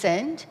he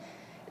sinned.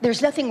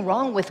 There's nothing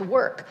wrong with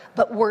work,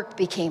 but work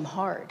became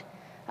hard.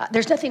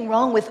 There's nothing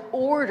wrong with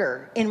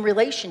order in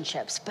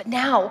relationships, but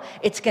now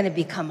it's going to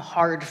become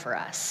hard for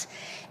us.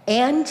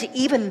 And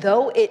even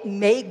though it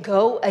may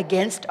go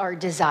against our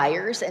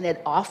desires, and it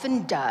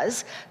often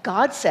does,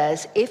 God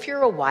says if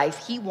you're a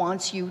wife, he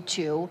wants you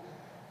to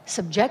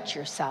subject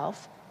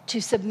yourself,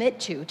 to submit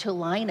to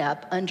line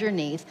up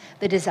underneath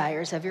the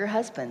desires of your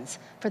husbands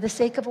for the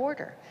sake of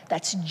order.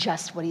 That's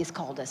just what he's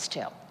called us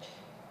to.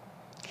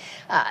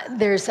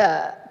 There's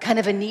a kind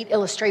of a neat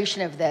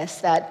illustration of this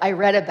that I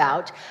read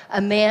about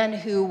a man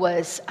who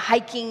was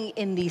hiking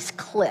in these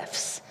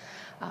cliffs.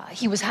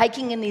 He was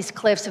hiking in these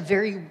cliffs, a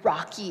very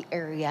rocky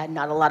area,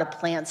 not a lot of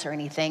plants or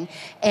anything,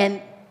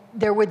 and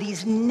there were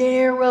these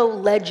narrow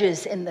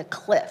ledges in the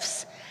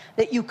cliffs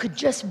that you could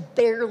just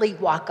barely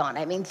walk on.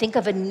 I mean, think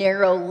of a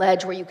narrow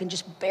ledge where you can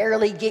just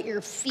barely get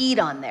your feet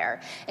on there.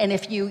 And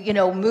if you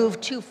move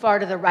too far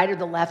to the right or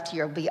the left,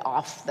 you'll be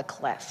off the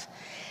cliff.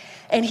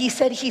 And he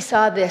said he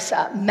saw this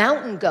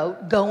mountain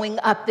goat going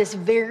up this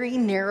very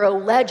narrow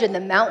ledge, and the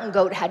mountain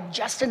goat had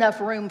just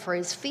enough room for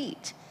his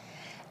feet.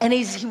 And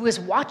as he was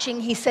watching,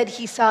 he said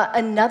he saw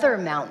another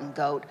mountain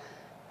goat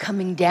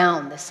coming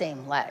down the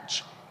same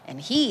ledge,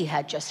 and he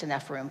had just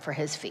enough room for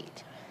his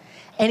feet.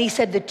 And he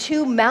said the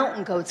two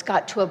mountain goats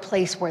got to a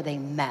place where they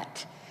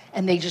met,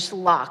 and they just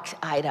locked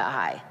eye to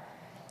eye.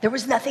 There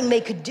was nothing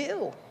they could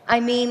do. I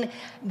mean,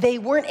 they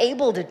weren't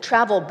able to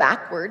travel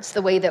backwards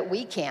the way that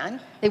we can.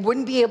 They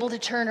wouldn't be able to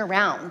turn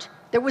around.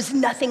 There was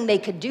nothing they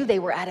could do. They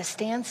were at a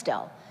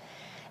standstill.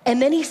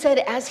 And then he said,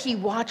 as he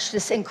watched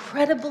this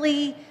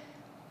incredibly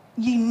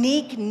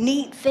unique,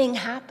 neat thing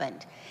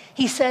happened,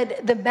 he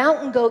said the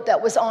mountain goat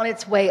that was on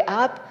its way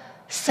up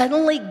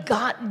suddenly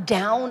got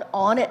down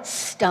on its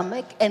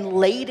stomach and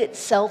laid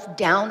itself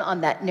down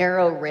on that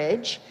narrow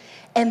ridge.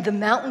 And the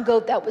mountain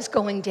goat that was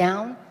going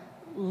down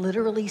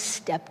literally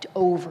stepped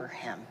over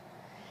him.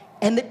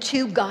 And the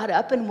two got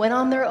up and went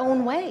on their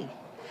own way.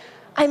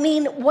 I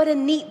mean, what a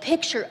neat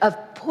picture of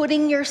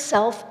putting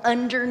yourself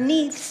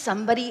underneath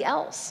somebody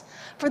else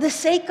for the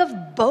sake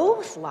of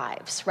both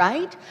lives,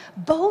 right?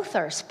 Both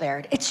are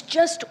spared. It's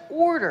just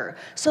order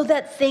so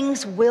that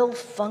things will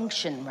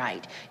function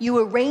right. You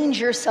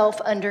arrange yourself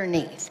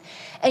underneath.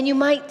 And you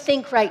might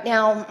think right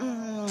now,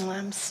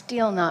 I'm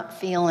still not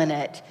feeling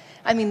it.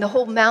 I mean, the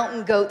whole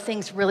mountain goat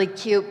thing's really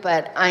cute,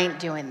 but I ain't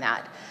doing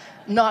that.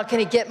 I'm not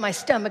going to get my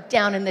stomach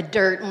down in the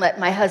dirt and let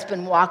my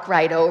husband walk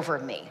right over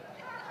me.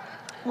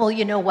 Well,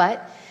 you know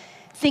what?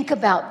 Think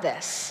about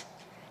this.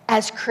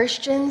 As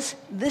Christians,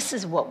 this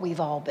is what we've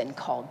all been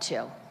called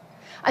to.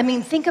 I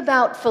mean, think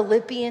about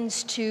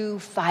Philippians 2,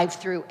 5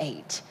 through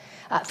 8.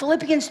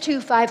 Philippians 2,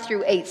 5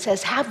 through 8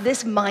 says, have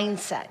this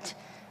mindset.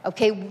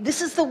 Okay,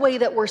 this is the way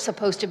that we're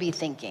supposed to be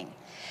thinking.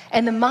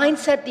 And the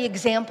mindset, the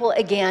example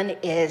again,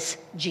 is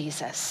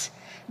Jesus.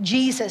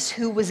 Jesus,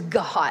 who was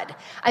God.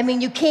 I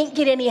mean, you can't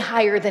get any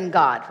higher than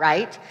God,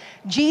 right?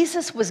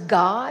 Jesus was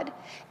God,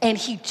 and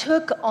he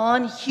took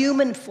on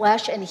human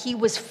flesh, and he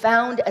was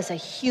found as a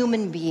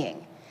human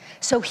being.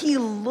 So he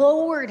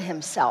lowered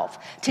himself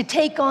to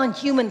take on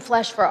human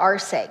flesh for our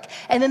sake.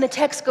 And then the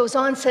text goes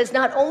on, says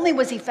not only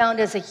was he found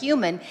as a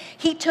human,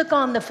 he took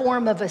on the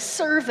form of a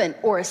servant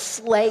or a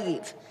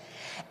slave.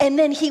 And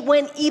then he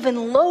went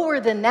even lower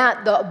than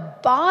that, the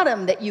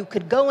bottom that you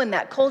could go in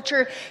that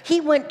culture.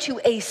 He went to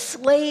a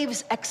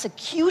slave's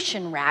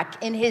execution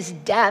rack in his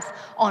death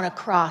on a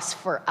cross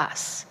for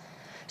us.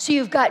 So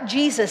you've got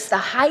Jesus, the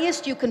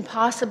highest you can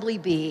possibly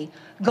be,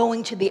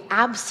 going to the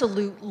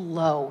absolute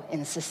low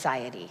in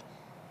society.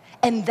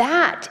 And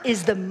that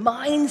is the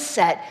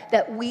mindset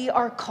that we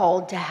are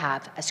called to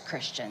have as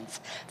Christians.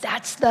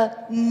 That's the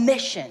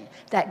mission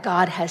that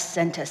God has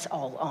sent us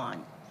all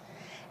on.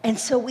 And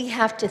so we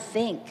have to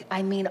think,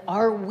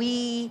 are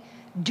we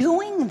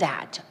doing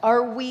that?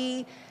 Are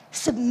we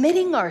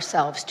submitting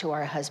ourselves to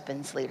our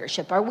husband's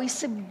leadership? Are we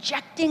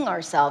subjecting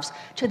ourselves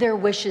to their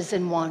wishes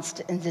and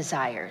wants and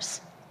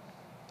desires?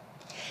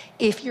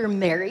 If you're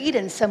married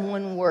and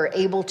someone were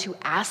able to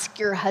ask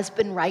your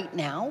husband right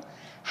now,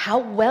 how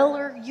well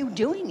are you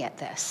doing at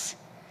this?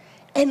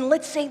 And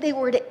let's say they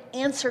were to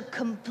answer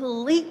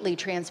completely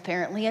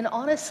transparently and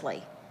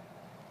honestly.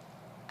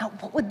 Now,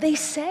 what would they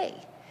say?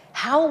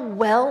 How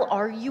well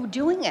are you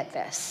doing at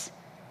this?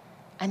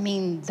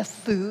 The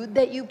food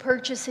that you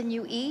purchase and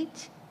you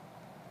eat,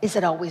 is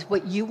it always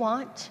what you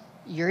want?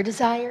 Your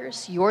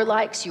desires, your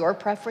likes, your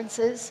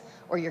preferences,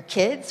 or your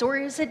kids, or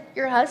is it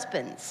your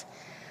husband's?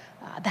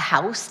 The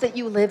house that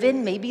you live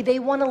in, maybe they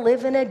want to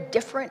live in a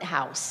different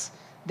house.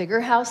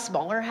 Bigger house,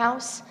 smaller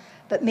house,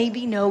 but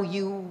maybe no,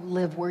 you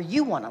live where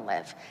you want to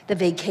live. The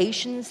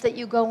vacations that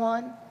you go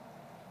on,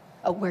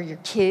 where your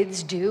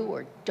kids do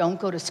or don't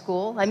go to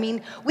school.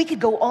 We could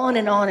go on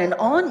and on and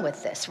on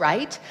with this,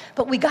 right?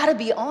 But we got to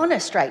be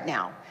honest right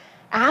now.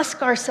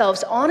 Ask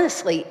ourselves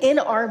honestly, in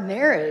our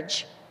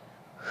marriage,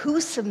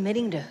 who's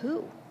submitting to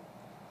who?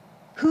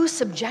 Who's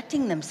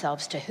subjecting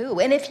themselves to who?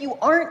 And if you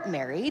aren't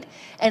married,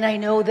 and I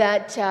know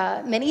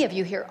that many of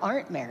you here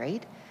aren't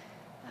married,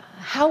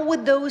 how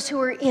would those who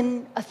are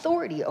in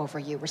authority over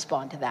you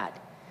respond to that?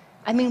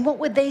 What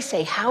would they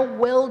say? How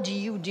well do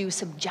you do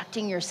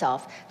subjecting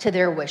yourself to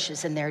their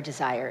wishes and their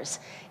desires?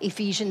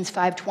 Ephesians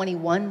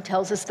 5:21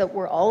 tells us that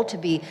we're all to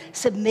be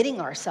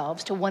submitting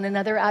ourselves to one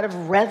another out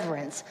of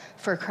reverence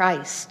for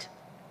Christ.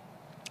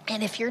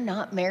 And if you're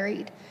not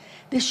married,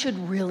 this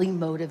should really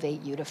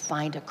motivate you to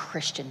find a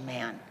Christian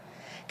man.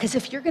 Because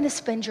if you're going to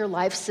spend your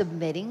life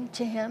submitting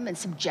to him and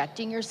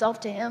subjecting yourself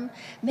to him,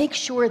 make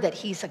sure that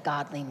he's a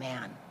godly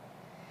man.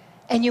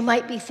 And you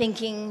might be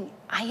thinking,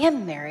 I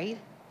am married,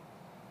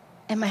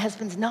 and my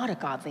husband's not a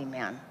godly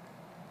man.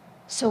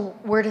 So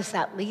where does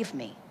that leave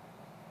me?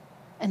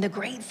 And the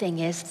great thing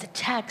is the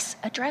text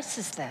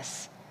addresses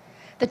this.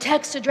 The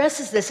text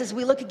addresses this as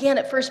we look again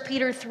at 1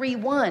 Peter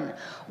 3:1.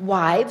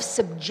 Wives,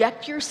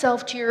 subject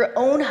yourself to your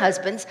own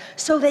husbands,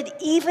 so that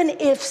even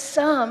if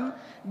some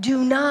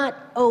do not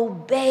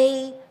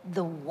obey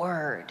the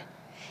word,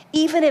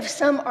 even if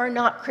some are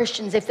not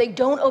Christians, if they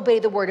don't obey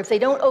the word, if they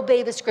don't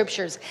obey the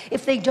scriptures,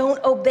 if they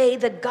don't obey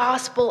the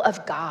gospel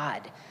of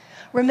God.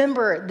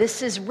 Remember,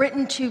 this is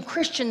written to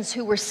Christians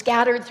who were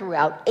scattered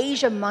throughout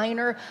Asia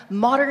Minor,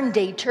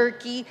 modern-day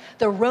Turkey,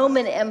 the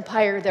Roman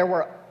Empire. There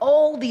were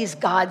all these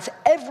gods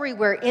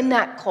everywhere in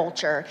that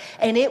culture,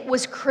 and it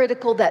was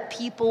critical that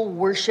people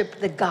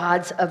worship the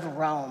gods of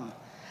Rome.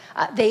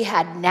 They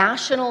had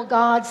national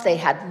gods, they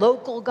had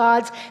local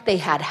gods, they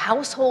had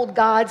household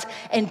gods,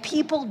 and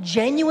people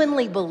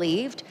genuinely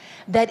believed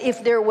that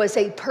if there was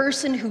a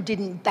person who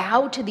didn't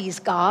bow to these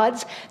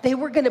gods, they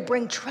were going to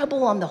bring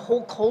trouble on the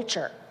whole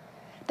culture.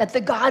 That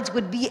the gods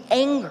would be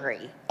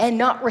angry and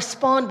not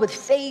respond with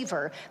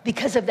favor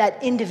because of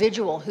that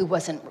individual who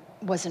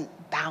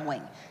wasn't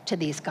bowing to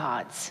these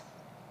gods.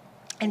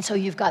 And so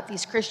you've got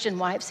these Christian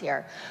wives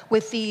here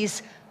with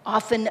these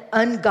often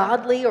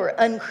ungodly or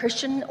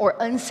unchristian or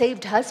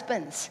unsaved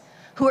husbands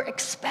who are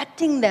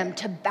expecting them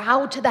to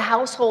bow to the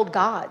household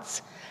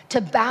gods, to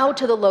bow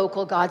to the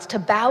local gods, to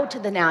bow to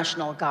the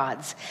national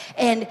gods.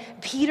 And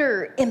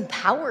Peter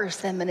empowers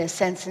them in a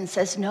sense and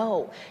says,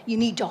 no, you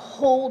need to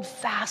hold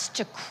fast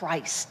to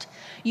Christ.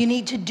 You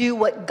need to do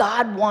what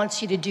God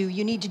wants you to do.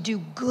 You need to do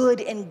good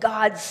in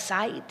God's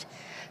sight.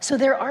 So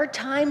there are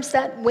times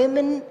that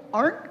women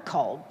aren't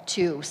called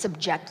to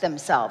subject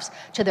themselves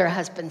to their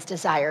husband's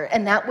desire.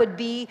 And that would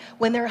be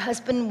when their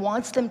husband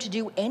wants them to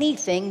do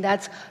anything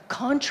that's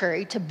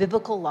contrary to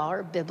biblical law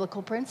or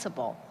biblical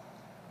principle.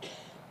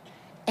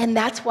 And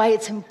that's why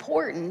it's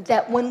important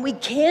that when we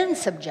can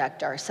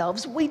subject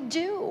ourselves, we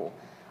do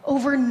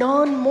over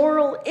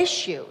non-moral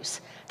issues,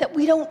 that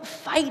we don't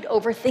fight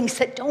over things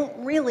that don't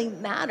really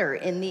matter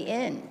in the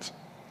end.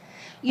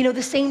 You know,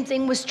 the same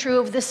thing was true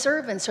of the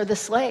servants or the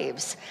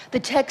slaves. The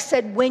text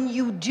said, when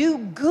you do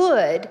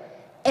good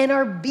and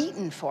are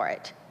beaten for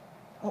it.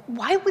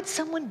 Why would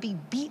someone be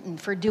beaten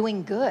for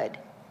doing good?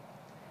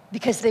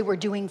 Because they were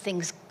doing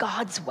things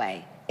God's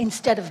way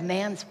instead of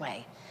man's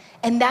way.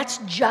 And that's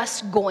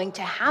just going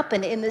to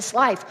happen in this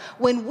life.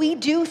 When we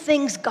do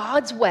things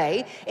God's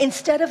way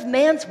instead of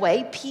man's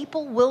way,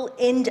 people will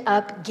end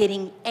up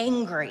getting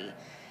angry.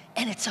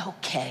 And it's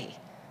okay.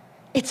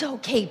 It's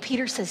okay.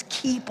 Peter says,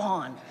 keep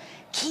on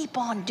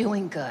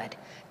doing good.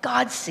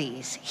 God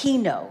sees, he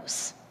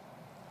knows.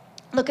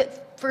 Look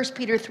at 1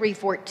 Peter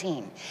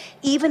 3:14.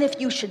 Even if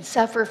you should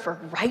suffer for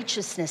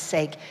righteousness'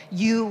 sake,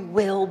 you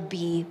will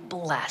be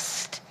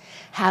blessed.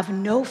 Have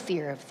no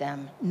fear of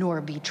them, nor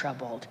be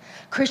troubled.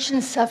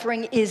 Christian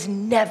suffering is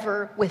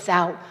never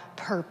without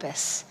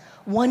purpose.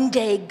 One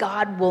day,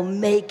 God will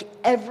make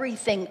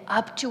everything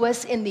up to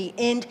us. In the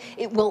end,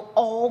 it will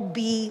all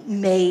be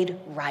made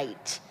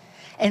right.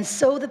 And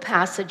so the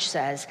passage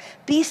says,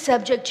 be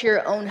subject to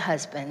your own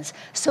husbands,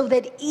 so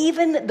that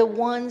even the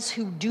ones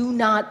who do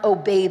not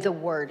obey the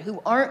word,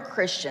 who aren't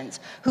Christians,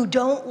 who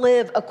don't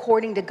live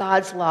according to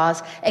God's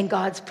laws and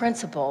God's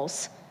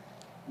principles,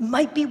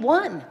 might be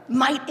won,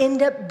 might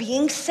end up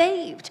being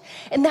saved.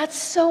 And that's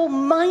so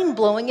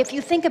mind-blowing if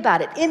you think about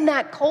it. In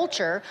that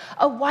culture,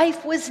 a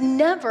wife was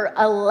never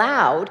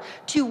allowed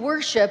to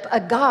worship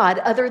a god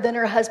other than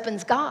her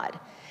husband's God.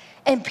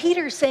 And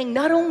Peter's saying,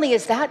 not only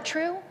is that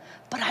true,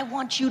 but I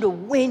want you to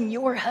win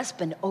your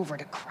husband over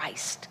to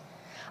Christ.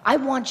 I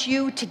want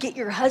you to get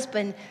your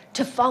husband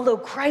to follow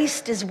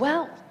Christ as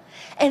well.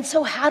 And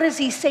so how does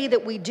he say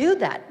that we do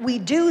that? We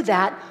do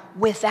that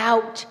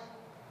without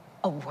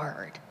a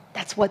word.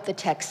 That's what the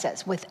text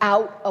says,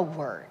 without a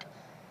word.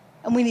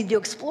 And we need to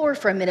explore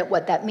for a minute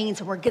what that means.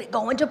 And we're going to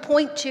go into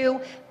point two.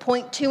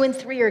 Point 2 and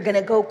 3 are going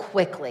to go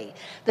quickly.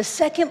 The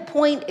second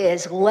point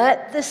is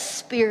let the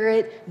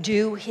Spirit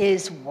do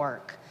his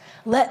work.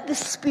 Let the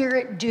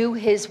Spirit do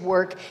his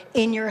work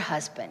in your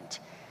husband.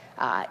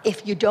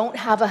 If you don't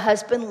have a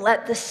husband,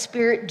 let the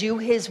Spirit do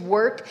his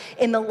work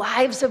in the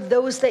lives of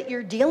those that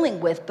you're dealing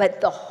with. But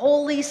the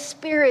Holy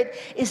Spirit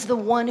is the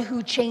one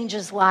who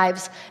changes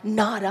lives,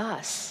 not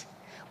us.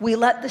 We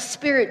let the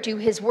Spirit do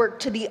his work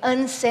to the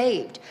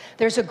unsaved.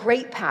 There's a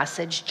great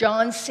passage,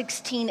 John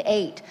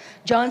 16:8.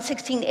 John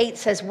 16:8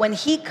 says, when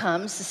he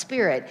comes, the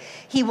Spirit,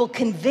 he will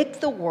convict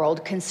the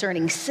world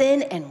concerning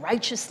sin and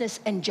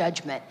righteousness and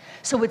judgment.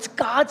 So it's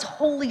God's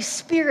Holy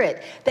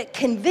Spirit that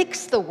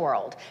convicts the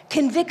world,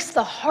 convicts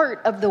the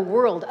heart of the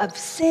world of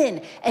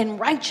sin and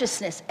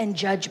righteousness and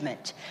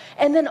judgment.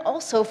 And then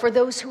also for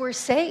those who are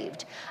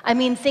saved. I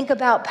mean, think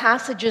about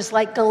passages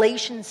like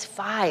Galatians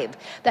 5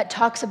 that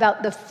talks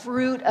about the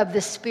fruit of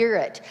the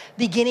Spirit,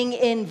 beginning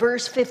in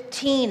verse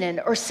 15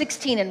 or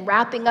 16 and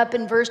wrapping up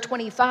in verse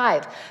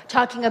 25,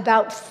 talking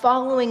about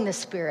following the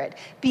Spirit,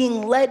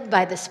 being led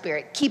by the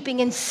Spirit,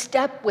 keeping in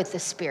step with the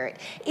Spirit.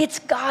 It's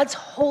God's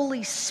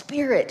Holy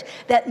Spirit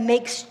that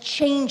makes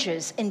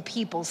changes in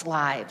people's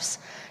lives.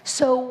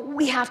 So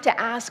we have to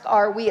ask,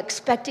 are we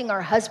expecting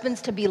our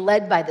husbands to be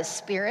led by the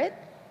Spirit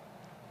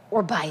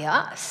or by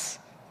us,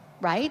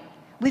 right?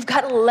 We've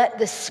got to let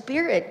the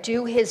Spirit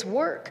do his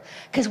work,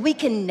 because we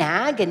can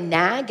nag and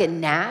nag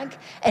and nag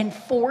and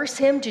force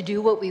him to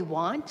do what we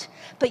want.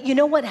 But you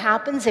know what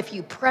happens if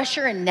you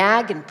pressure and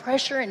nag and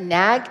pressure and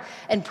nag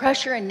and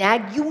pressure and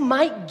nag? You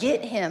might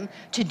get him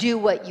to do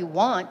what you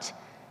want,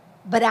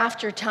 but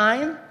after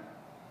time,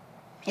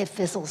 it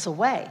fizzles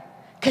away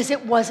because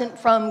it wasn't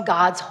from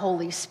God's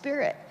Holy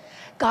Spirit.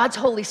 God's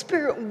Holy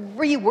Spirit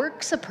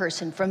reworks a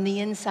person from the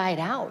inside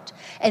out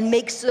and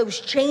makes those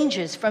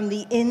changes from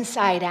the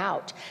inside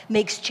out,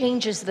 makes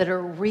changes that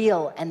are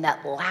real and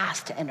that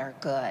last and are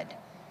good.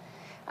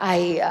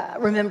 I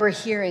remember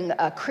hearing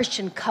a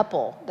Christian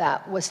couple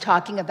that was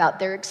talking about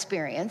their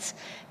experience.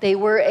 They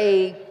were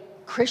a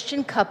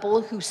Christian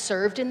couple who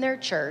served in their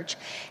church,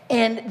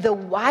 and the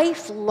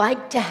wife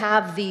liked to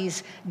have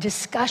these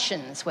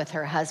discussions with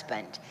her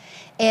husband.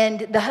 And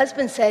the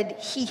husband said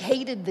he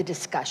hated the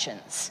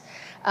discussions.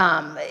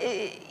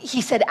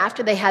 He said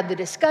after they had the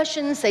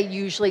discussions, they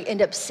usually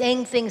end up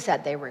saying things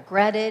that they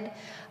regretted.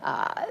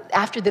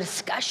 After the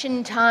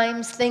discussion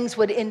times, things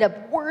would end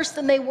up worse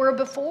than they were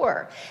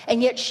before.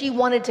 And yet she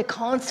wanted to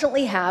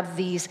constantly have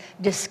these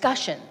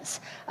discussions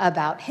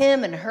about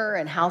him and her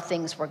and how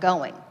things were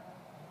going.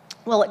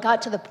 Well, it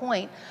got to the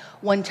point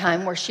one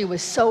time where she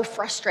was so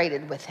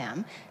frustrated with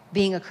him,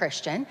 being a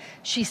Christian,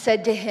 she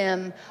said to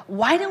him,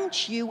 "Why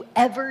don't you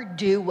ever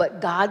do what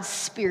God's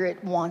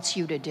Spirit wants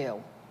you to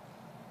do?"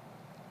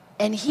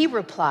 And he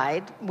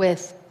replied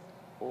with,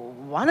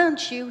 "Why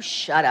don't you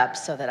shut up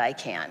so that I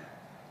can?"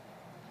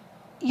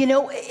 You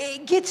know,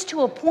 it gets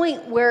to a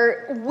point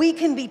where we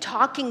can be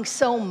talking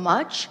so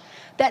much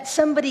that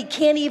somebody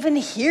can't even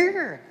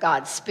hear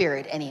God's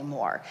Spirit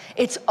anymore.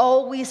 It's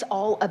always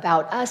all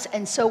about us,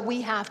 and so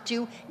we have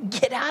to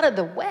get out of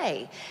the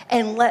way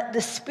and let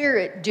the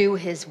Spirit do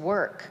his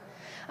work.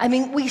 I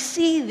mean, we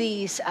see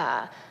these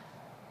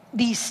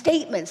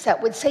statements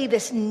that would say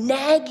this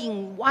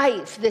nagging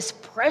wife, this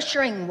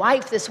pressuring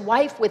wife, this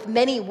wife with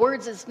many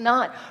words is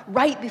not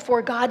right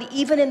before God,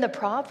 even in the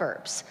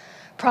Proverbs.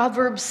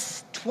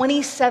 Proverbs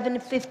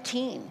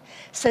 27:15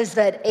 says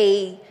that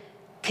a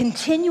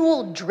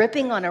continual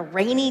dripping on a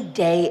rainy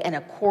day and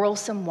a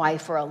quarrelsome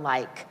wife are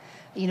alike.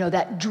 You know,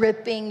 that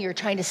dripping, you're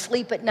trying to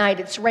sleep at night,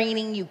 it's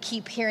raining, you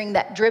keep hearing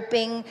that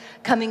dripping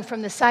coming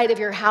from the side of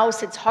your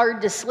house, it's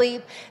hard to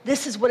sleep.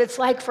 This is what it's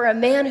like for a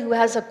man who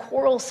has a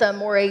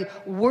quarrelsome or a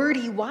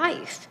wordy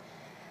wife.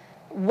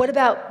 What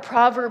about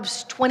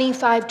Proverbs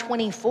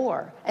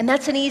 25:24? And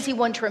that's an easy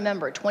one to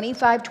remember,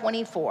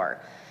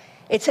 25:24.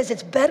 It says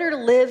it's better to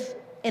live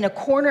in a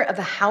corner of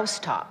a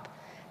housetop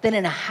than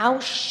in a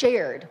house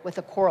shared with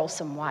a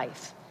quarrelsome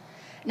wife.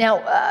 Now,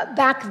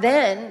 back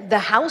then, the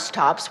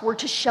housetops were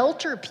to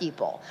shelter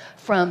people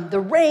from the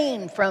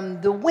rain, from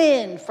the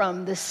wind,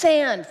 from the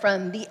sand,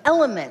 from the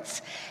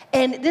elements.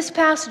 And this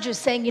passage is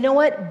saying, you know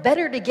what?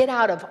 Better to get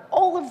out of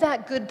all of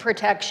that good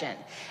protection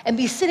and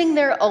be sitting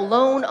there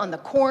alone on the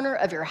corner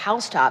of your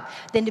housetop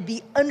than to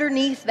be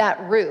underneath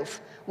that roof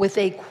with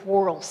a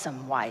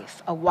quarrelsome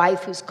wife, a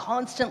wife who's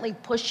constantly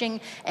pushing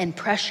and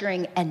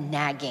pressuring and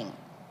nagging.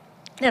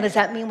 Now, does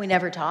that mean we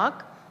never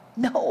talk?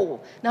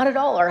 No, not at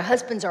all. Our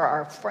husbands are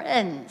our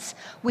friends.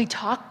 We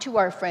talk to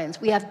our friends.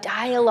 We have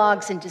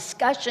dialogues and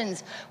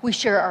discussions. We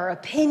share our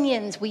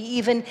opinions. We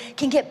even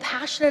can get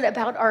passionate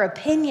about our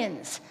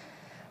opinions.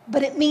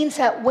 But it means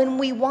that when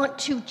we want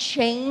to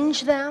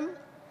change them,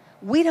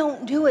 we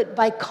don't do it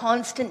by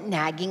constant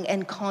nagging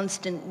and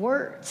constant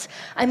words.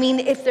 I mean,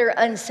 if they're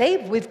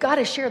unsaved, we've got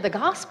to share the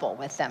gospel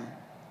with them,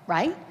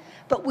 right?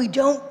 But we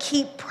don't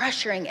keep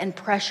pressuring and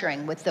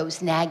pressuring with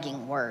those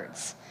nagging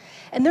words.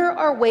 And there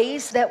are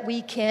ways that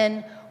we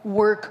can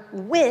work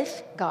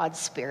with God's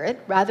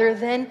Spirit rather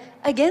than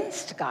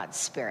against God's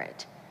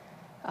Spirit.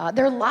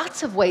 There are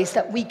lots of ways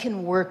that we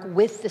can work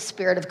with the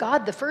Spirit of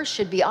God. The first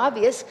should be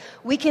obvious.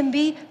 We can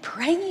be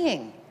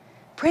praying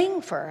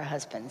for our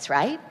husbands,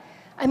 right?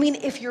 I mean,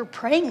 if you're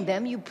praying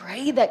them, you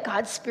pray that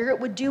God's Spirit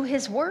would do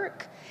his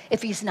work.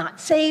 If he's not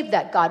saved,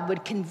 that God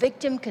would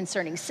convict him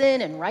concerning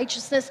sin and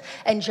righteousness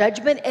and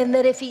judgment, and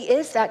that if he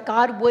is, that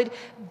God would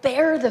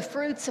bear the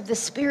fruits of the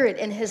Spirit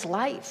in his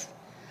life.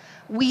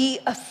 We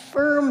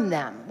affirm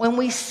them when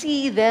we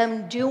see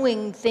them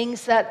doing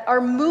things that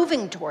are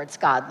moving towards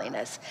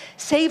godliness,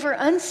 saved or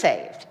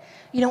unsaved.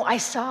 You know, I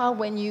saw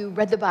when you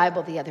read the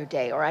Bible the other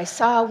day, or I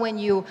saw when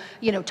you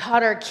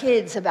taught our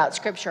kids about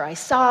Scripture. I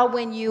saw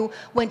when you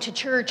went to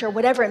church or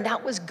whatever, and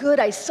that was good.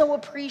 I so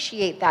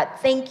appreciate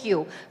that. Thank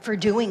you for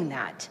doing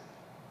that.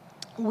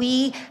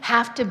 We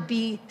have to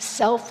be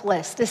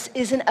selfless. This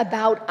isn't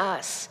about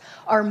us.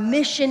 Our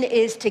mission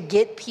is to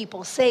get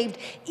people saved,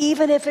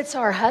 even if it's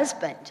our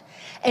husband.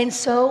 And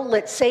so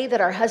let's say that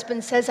our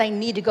husband says, I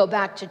need to go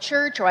back to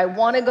church, or I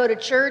want to go to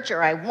church,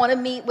 or I want to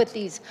meet with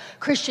these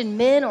Christian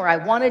men, or I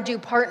want to do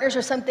partners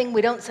or something.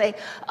 We don't say,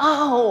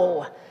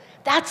 oh,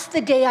 that's the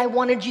day I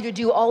wanted you to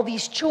do all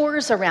these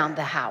chores around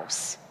the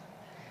house.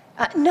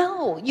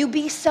 No, you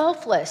be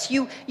selfless.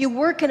 You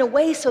work in a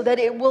way so that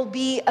it will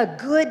be a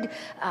good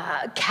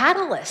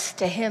catalyst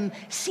to him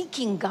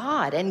seeking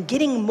God and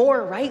getting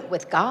more right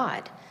with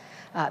God.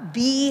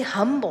 Be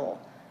humble.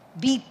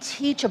 Be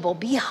teachable,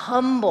 be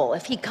humble.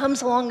 If he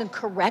comes along and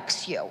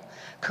corrects you,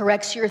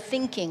 corrects your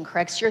thinking,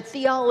 corrects your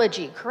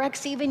theology,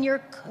 corrects even your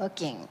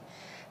cooking,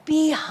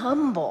 be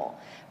humble.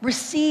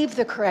 Receive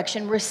the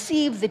correction,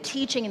 receive the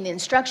teaching and the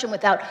instruction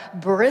without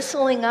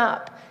bristling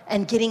up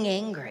and getting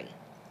angry.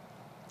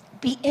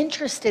 Be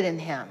interested in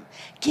him.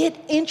 Get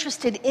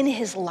interested in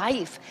his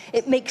life.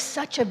 It makes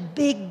such a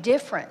big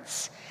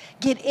difference.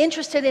 Get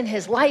interested in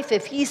his life.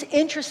 If he's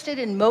interested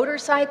in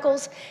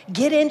motorcycles,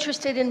 get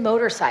interested in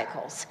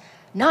motorcycles.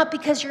 Not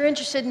because you're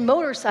interested in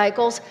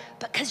motorcycles,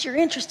 but because you're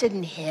interested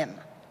in him,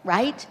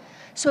 right?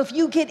 So if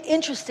you get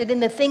interested in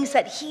the things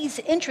that he's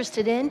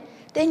interested in,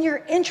 then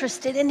you're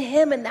interested in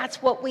him, and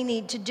that's what we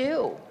need to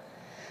do.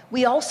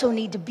 We also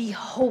need to be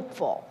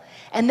hopeful.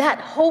 And that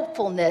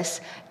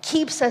hopefulness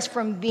keeps us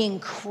from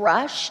being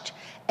crushed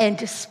and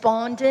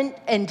despondent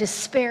and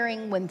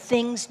despairing when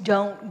things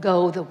don't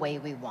go the way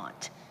we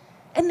want.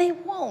 And they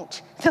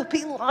won't. There'll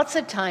be lots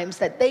of times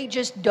that they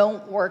just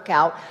don't work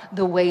out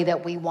the way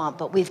that we want,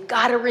 but we've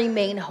got to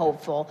remain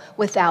hopeful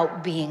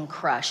without being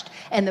crushed.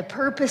 And the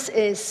purpose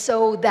is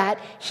so that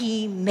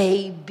he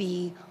may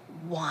be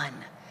won,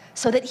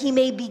 so that he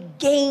may be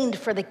gained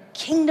for the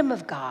kingdom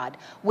of God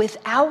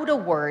without a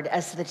word,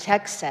 as the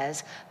text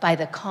says, by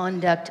the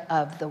conduct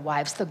of the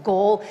wives. The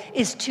goal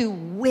is to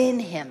win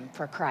him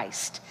for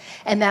Christ.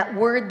 And that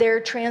word there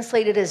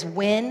translated as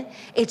win,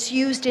 it's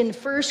used in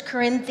 1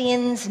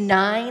 Corinthians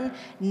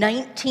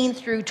 9:19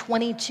 through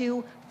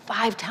 22,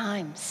 5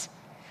 times.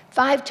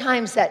 5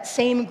 times that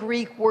same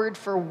Greek word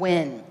for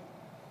win.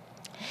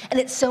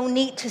 And it's so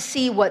neat to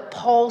see what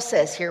Paul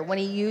says here when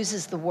he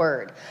uses the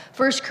word.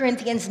 1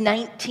 Corinthians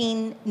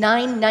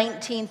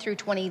 9:19 through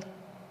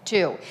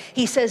 22.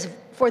 He says,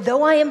 for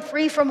though I am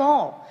free from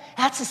all,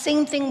 that's the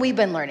same thing we've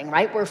been learning,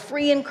 right? We're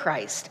free in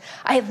Christ.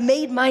 I have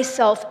made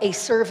myself a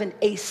servant,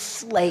 a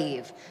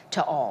slave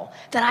to all,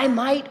 that I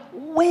might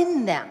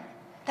win them.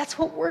 That's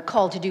what we're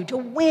called to do, to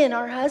win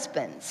our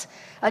husbands,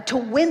 to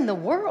win the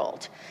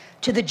world.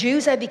 To the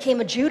Jews, I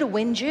became a Jew to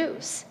win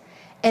Jews.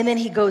 And then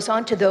he goes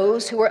on to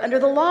those who are under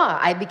the law.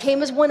 I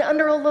became as one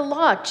under the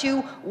law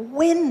to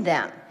win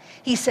them.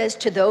 He says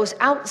to those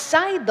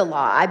outside the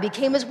law, I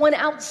became as one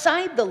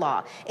outside the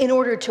law in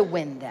order to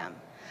win them.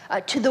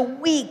 To the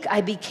weak,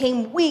 I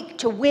became weak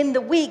to win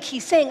the weak.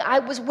 He's saying I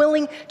was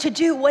willing to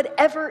do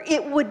whatever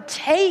it would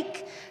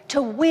take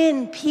to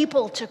win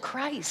people to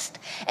Christ.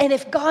 And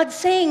if God's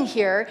saying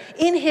here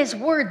in his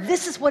word,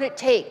 this is what it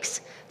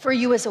takes for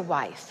you as a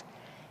wife.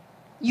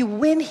 You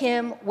win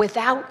him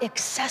without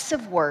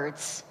excessive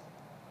words,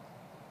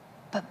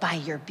 but by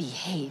your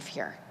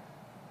behavior.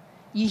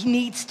 He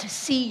needs to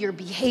see your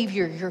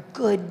behavior, your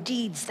good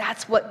deeds.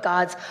 That's what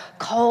God's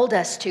called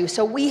us to.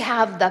 So we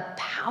have the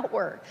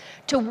power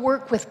to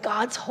work with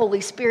God's Holy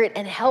Spirit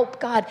and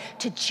help God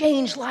to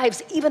change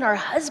lives, even our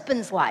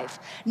husband's life,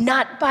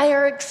 not by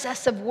our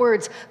excessive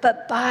words,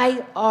 but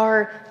by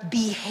our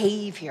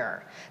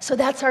behavior. So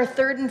that's our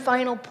third and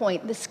final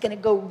point. This is going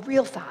to go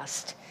real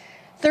fast.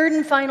 Third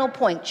and final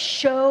point,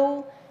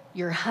 show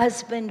your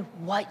husband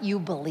what you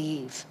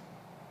believe.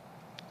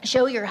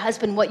 Show your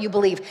husband what you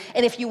believe.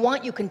 And if you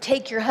want, you can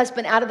take your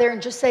husband out of there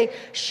and just say,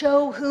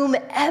 show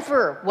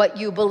whomever what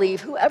you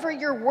believe, whoever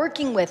you're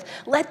working with.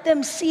 Let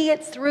them see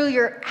it through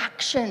your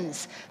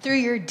actions, through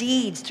your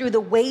deeds, through the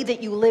way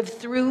that you live,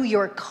 through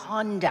your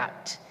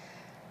conduct.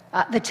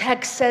 The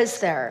text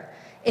says there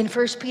in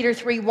 1 Peter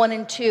 3, 1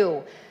 and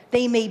 2,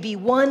 they may be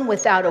won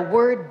without a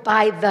word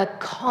by the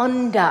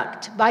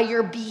conduct, by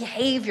your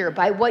behavior,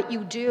 by what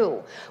you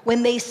do.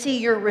 When they see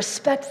your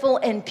respectful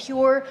and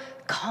pure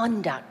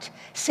conduct.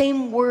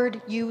 Same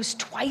word used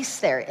twice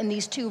there in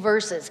these two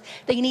verses.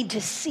 They need to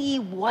see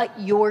what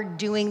you're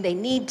doing. They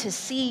need to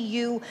see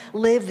you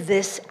live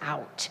this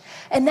out.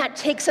 And that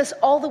takes us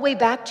all the way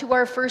back to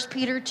our 1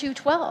 Peter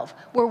 2:12,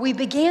 where we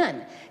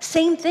began.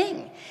 Same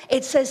thing.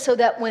 It says, so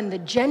that when the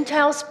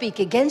Gentiles speak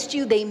against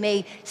you, they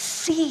may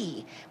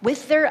see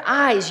with their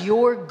eyes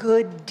your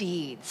good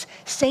deeds.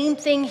 Same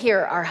thing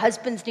here. Our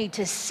husbands need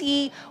to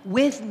see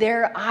with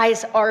their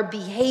eyes our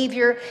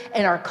behavior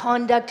and our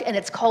conduct, and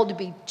it's called to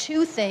be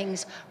two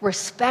things,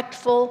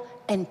 respectful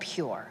and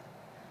pure.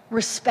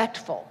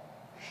 Respectful.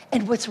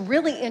 And what's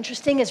really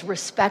interesting is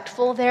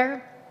respectful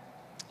there.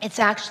 It's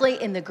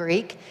actually in the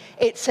Greek.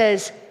 It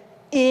says,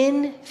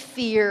 in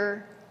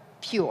fear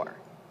pure.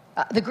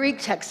 The Greek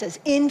text says,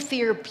 in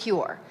fear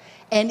pure.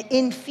 And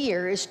in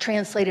fear is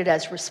translated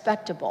as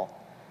respectable.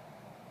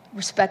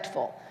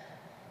 Respectful.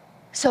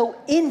 So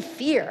in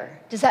fear,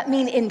 does that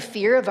mean in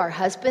fear of our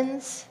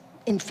husbands?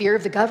 In fear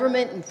of the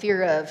government? In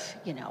fear of,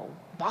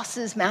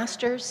 bosses,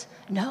 masters?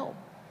 No.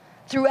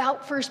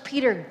 Throughout 1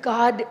 Peter,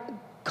 Peter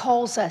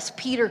calls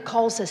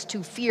us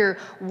to fear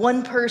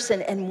one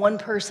person and one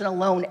person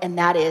alone, and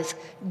that is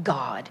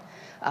God.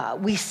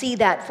 We see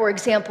that, for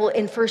example,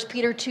 in 1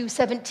 Peter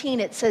 2:17,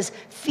 it says,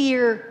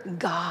 fear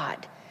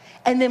God.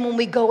 And then when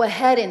we go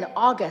ahead in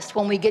August,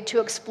 when we get to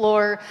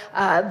explore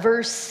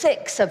verse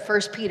 6 of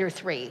 1 Peter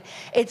 3,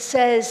 it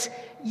says,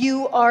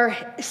 you are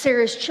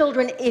Sarah's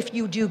children if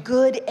you do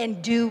good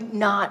and do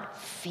not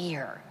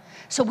fear.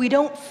 So we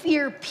don't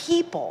fear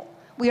people.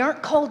 We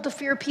aren't called to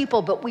fear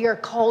people, but we are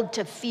called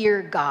to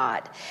fear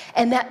God.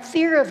 And that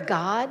fear of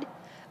God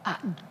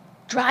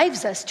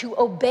drives us to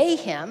obey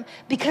him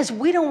because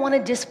we don't want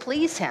to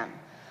displease him.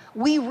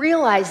 We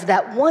realize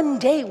that one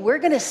day we're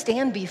going to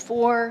stand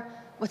before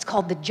what's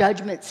called the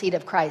judgment seat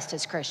of Christ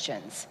as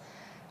Christians.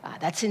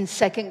 That's in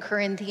 2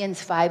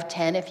 Corinthians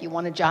 5:10, if you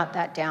want to jot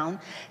that down.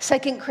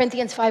 2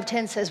 Corinthians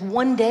 5:10 says,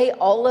 one day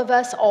all of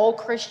us, all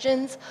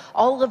Christians,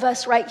 all of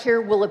us right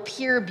here will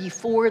appear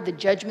before the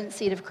judgment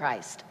seat of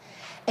Christ.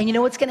 And you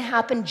know what's going to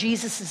happen?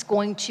 Jesus is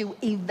going to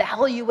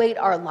evaluate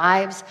our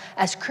lives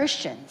as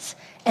Christians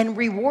and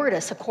reward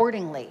us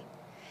accordingly.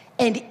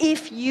 And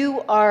if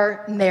you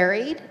are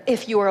married,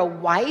 if you are a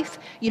wife,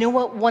 you know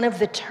what one of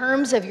the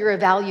terms of your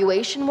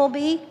evaluation will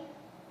be?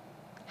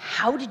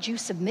 How did you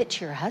submit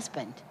to your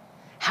husband?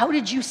 How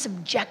did you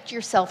subject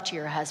yourself to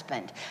your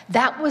husband?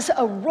 That was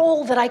a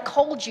role that I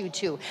called you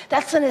to.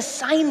 That's an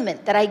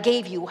assignment that I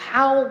gave you.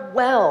 How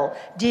well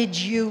did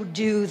you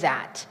do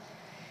that?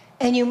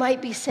 And you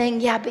might be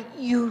saying, yeah, but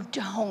you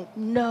don't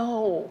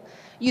know.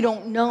 You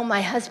don't know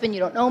my husband. You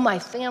don't know my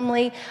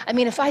family. I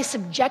mean, if I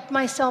subject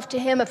myself to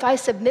him, if I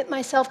submit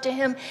myself to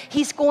him,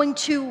 he's going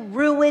to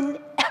ruin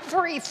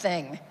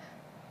everything.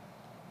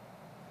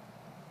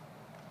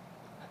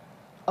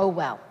 Oh,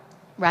 well,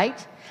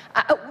 right?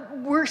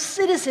 We're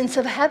citizens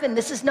of heaven.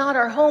 This is not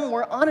our home.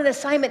 We're on an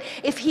assignment.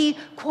 If he,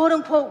 quote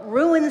unquote,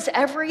 ruins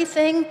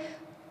everything,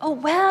 oh,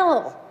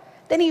 well,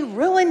 then he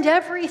ruined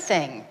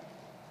everything.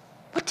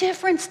 What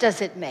difference does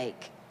it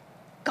make?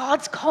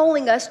 God's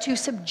calling us to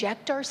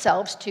subject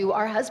ourselves to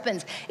our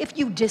husbands. If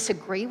you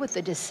disagree with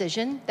the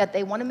decision that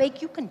they want to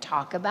make, you can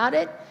talk about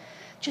it.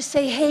 Just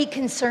say, hey,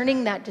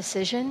 concerning that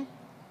decision,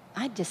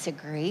 I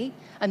disagree.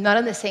 I'm not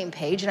on the same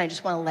page, and I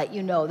just want to let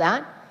you know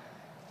that.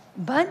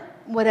 But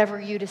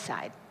whatever you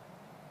decide.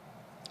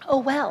 Oh,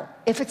 well.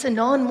 If it's a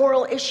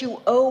non-moral issue,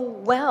 oh,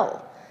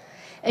 well.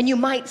 And you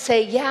might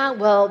say, yeah,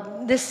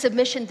 well, this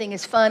submission thing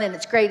is fun, and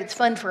it's great. It's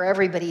fun for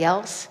everybody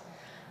else.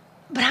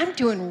 But I'm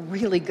doing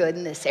really good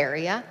in this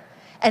area.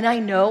 And I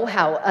know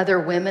how other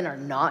women are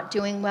not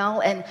doing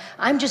well. And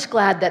I'm just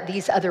glad that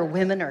these other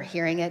women are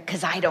hearing it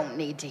because I don't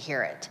need to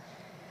hear it.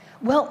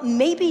 Well,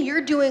 maybe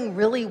you're doing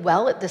really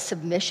well at the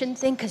submission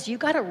thing because you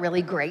got a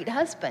really great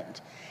husband.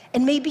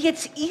 And maybe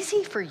it's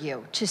easy for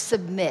you to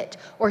submit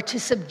or to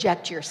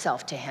subject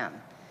yourself to him.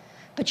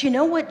 But you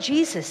know what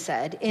Jesus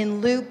said in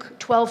Luke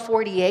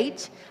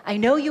 12:48? I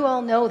know you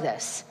all know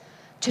this.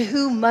 To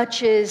whom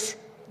much is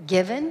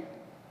given,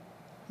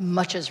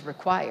 much is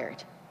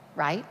required,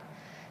 right?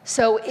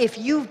 So if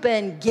you've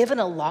been given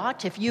a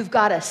lot, if you've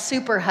got a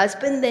super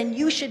husband, then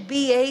you should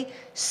be a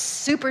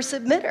super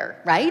submitter,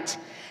 right?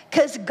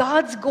 Because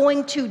God's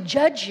going to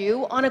judge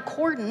you on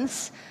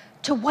accordance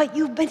to what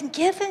you've been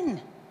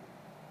given.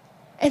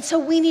 And so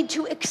we need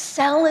to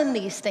excel in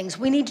these things.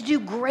 We need to do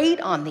great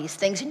on these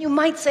things. And you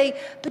might say,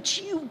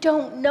 but you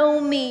don't know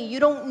me. You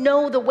don't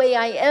know the way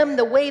I am,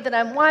 the way that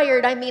I'm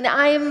wired. I mean,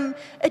 I'm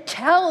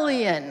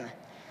Italian.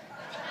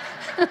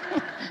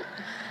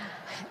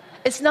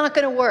 It's not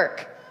going to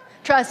work.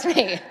 Trust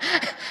me.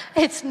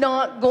 It's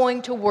not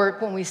going to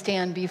work when we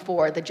stand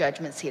before the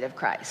judgment seat of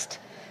Christ.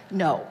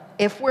 No.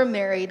 If we're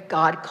married,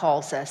 God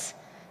calls us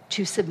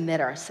to submit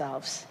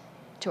ourselves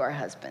to our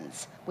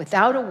husbands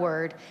without a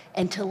word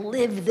and to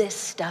live this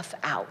stuff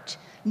out,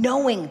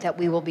 knowing that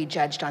we will be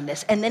judged on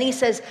this. And then he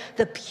says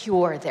the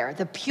pure there.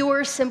 The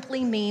pure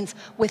simply means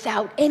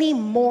without any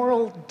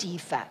moral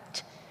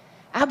defect.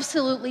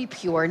 Absolutely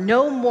pure,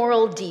 no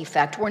moral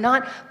defect. We're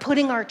not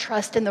putting our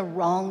trust in the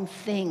wrong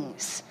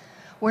things.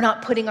 We're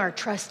not putting our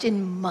trust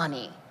in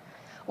money.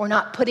 We're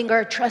not putting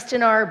our trust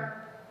in our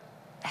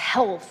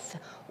health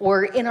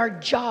or in our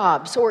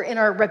jobs or in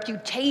our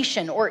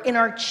reputation or in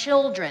our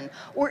children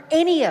or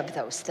any of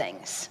those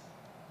things.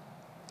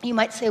 You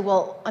might say,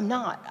 well, I'm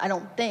not. I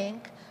don't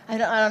think. I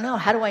don't know.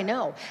 How do I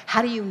know?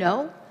 How do you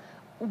know?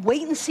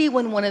 Wait and see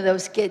when one of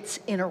those gets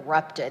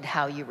interrupted,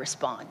 how you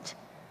respond.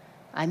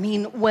 I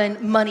mean,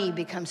 when money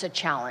becomes a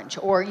challenge,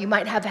 or you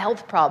might have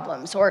health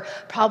problems, or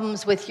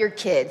problems with your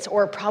kids,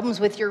 or problems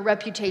with your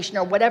reputation,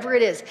 or whatever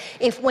it is.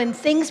 If when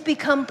things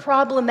become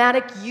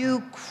problematic,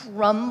 you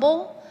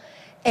crumble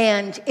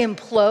and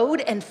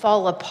implode and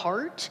fall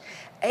apart,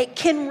 it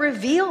can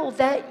reveal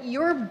that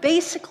you're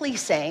basically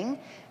saying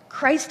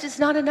Christ is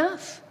not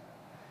enough.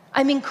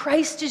 I mean,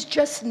 Christ is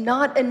just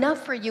not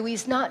enough for you.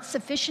 He's not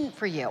sufficient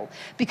for you.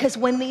 Because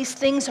when these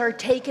things are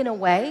taken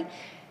away,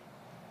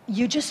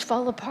 you just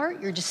fall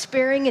apart. You're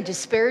despairing and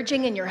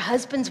disparaging, and your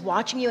husband's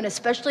watching you, and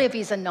especially if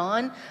he's a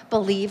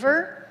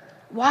non-believer,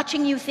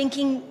 watching you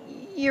thinking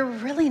you're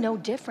really no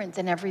different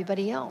than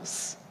everybody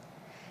else.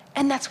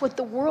 And that's what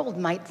the world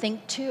might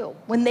think too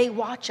when they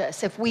watch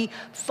us. If we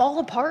fall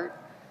apart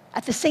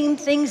at the same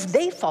things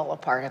they fall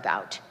apart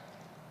about,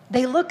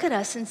 they look at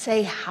us and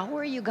say, how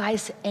are you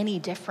guys any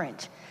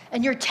different?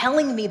 And you're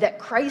telling me that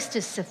Christ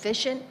is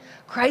sufficient,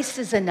 Christ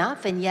is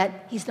enough, and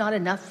yet he's not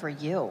enough for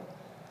you.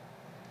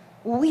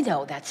 We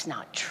know that's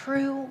not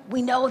true.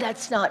 We know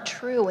that's not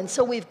true. And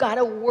so we've got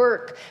to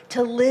work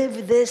to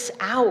live this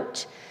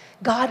out.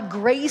 God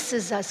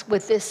graces us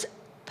with this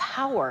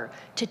power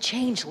to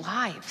change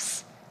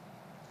lives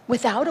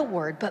without a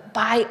word, but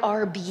by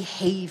our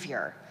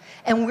behavior.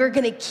 And we're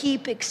going to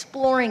keep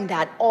exploring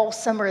that all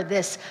summer,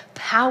 this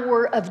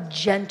power of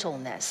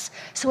gentleness.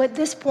 So at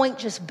this point,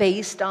 just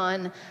based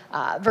on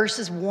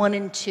verses 1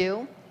 and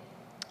 2,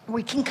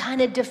 we can kind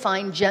of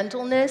define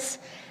gentleness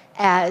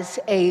as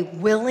a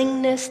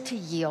willingness to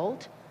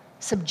yield,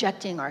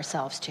 subjecting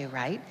ourselves to,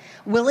 right?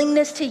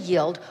 Willingness to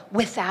yield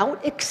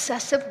without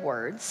excessive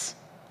words.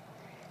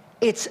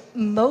 It's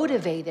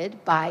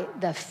motivated by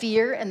the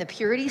fear and the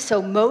purity.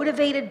 So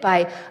motivated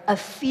by a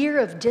fear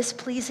of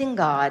displeasing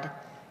God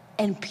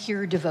and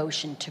pure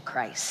devotion to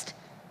Christ.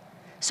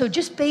 So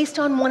just based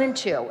on 1 and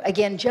 2,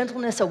 again,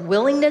 gentleness, a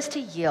willingness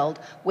to yield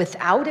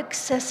without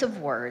excessive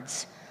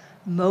words,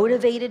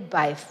 motivated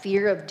by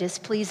fear of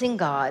displeasing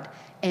God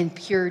and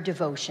pure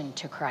devotion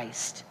to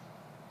Christ.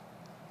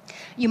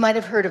 You might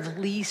have heard of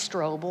Lee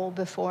Strobel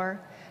before.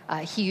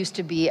 He used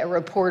to be a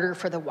reporter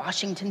for the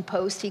Washington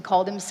Post. He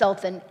called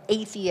himself an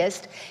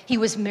atheist. He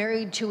was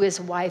married to his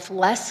wife,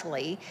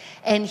 Leslie,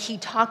 and he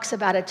talks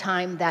about a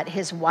time that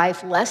his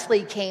wife,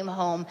 Leslie, came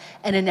home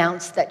and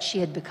announced that she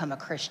had become a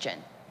Christian.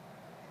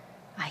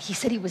 He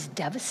said he was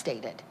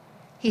devastated.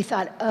 He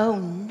thought, oh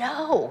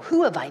no,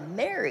 who have I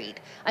married?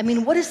 I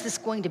mean, what is this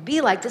going to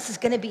be like? This is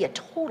going to be a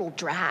total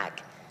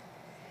drag.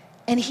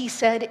 And he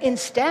said,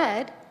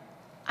 instead,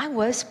 I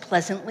was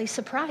pleasantly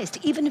surprised,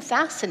 even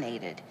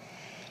fascinated.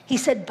 He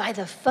said, by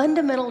the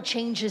fundamental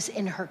changes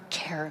in her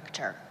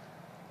character,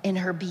 in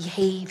her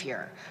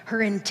behavior,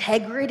 her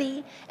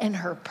integrity, and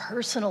her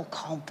personal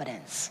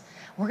confidence.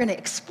 We're going to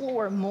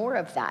explore more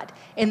of that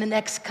in the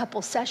next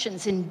couple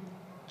sessions in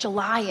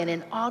July and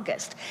in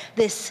August.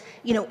 This,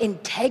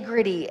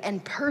 integrity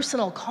and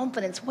personal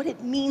confidence, what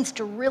it means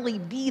to really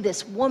be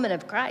this woman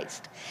of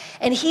Christ.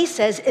 And he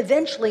says,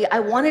 eventually, I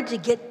wanted to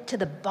get to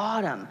the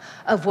bottom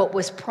of what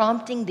was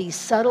prompting these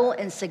subtle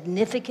and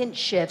significant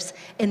shifts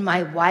in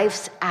my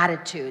wife's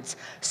attitudes.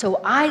 So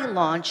I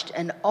launched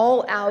an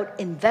all-out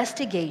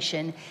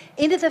investigation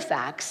into the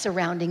facts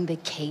surrounding the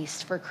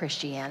case for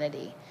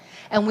Christianity.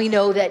 And we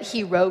know that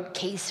he wrote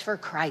Case for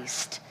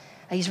Christ.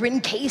 He's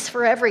written case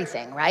for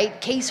everything,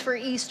 right? Case for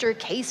Easter,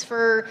 case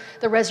for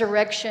the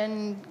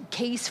resurrection,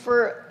 case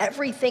for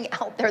everything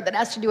out there that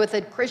has to do with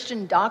a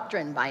Christian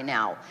doctrine by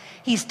now.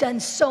 He's done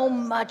so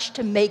much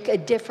to make a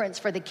difference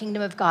for the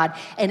kingdom of God,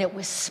 and it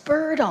was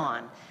spurred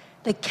on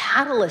The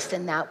catalyst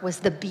in that was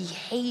the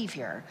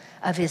behavior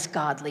of his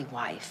godly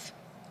wife.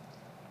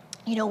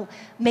 You know,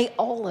 may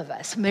all of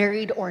us,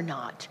 married or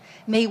not,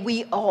 may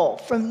we all,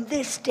 from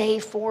this day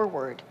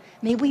forward,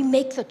 may we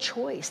make the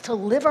choice to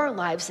live our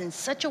lives in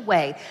such a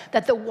way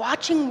that the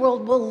watching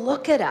world will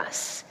look at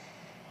us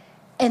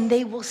and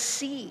they will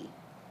see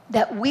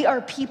that we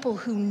are people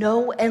who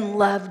know and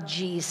love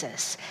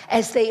Jesus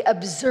as they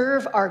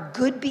observe our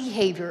good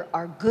behavior,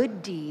 our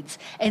good deeds,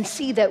 and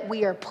see that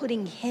we are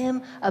putting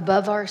him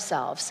above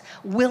ourselves,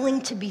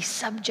 willing to be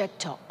subject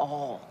to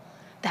all,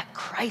 that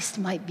Christ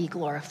might be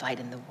glorified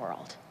in the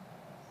world.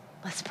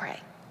 Let's pray.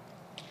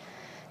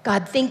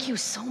 God, thank you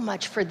so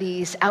much for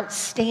these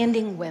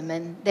outstanding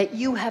women that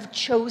you have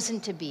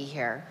chosen to be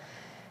here.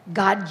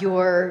 God,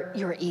 your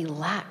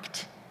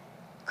elect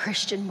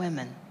Christian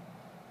women.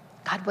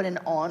 God, what an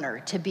honor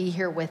to be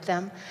here with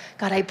them.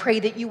 God, I pray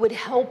that you would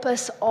help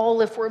us all,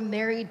 if we're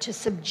married, to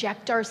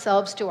subject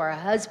ourselves to our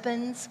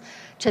husbands,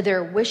 to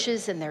their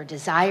wishes and their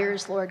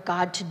desires, Lord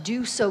God, to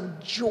do so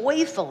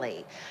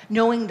joyfully,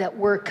 knowing that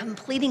we're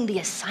completing the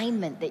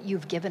assignment that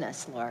you've given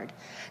us, Lord.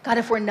 God,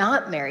 if we're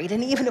not married,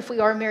 and even if we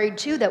are married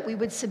too, that we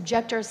would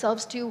subject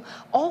ourselves to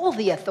all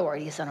the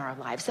authorities in our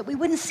lives, that we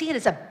wouldn't see it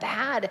as a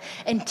bad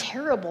and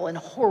terrible and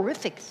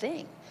horrific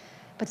thing,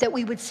 but that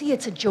we would see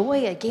it's a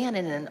joy again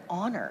and an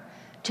honor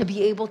to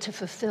be able to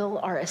fulfill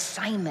our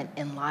assignment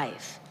in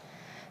life.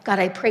 God,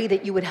 I pray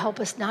that you would help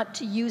us not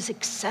to use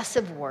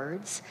excessive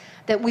words,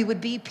 that we would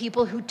be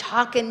people who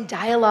talk and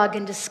dialogue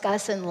and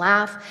discuss and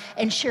laugh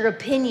and share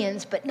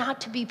opinions, but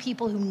not to be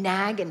people who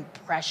nag and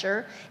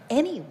pressure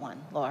anyone,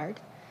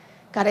 Lord.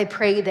 God, I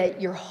pray that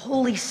your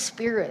Holy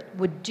Spirit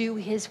would do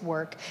his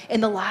work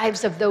in the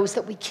lives of those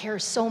that we care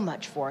so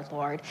much for,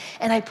 Lord.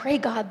 And I pray,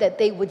 God, that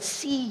they would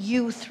see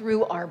you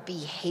through our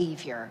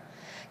behavior.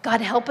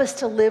 God, help us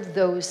to live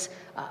those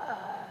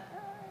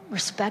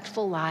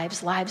respectful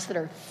lives that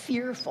are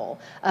fearful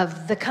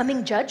of the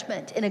coming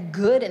judgment in a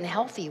good and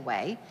healthy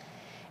way,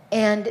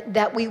 and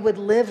that we would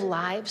live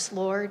lives,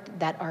 Lord,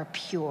 that are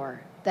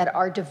pure, that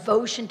our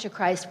devotion to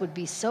Christ would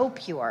be so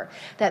pure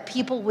that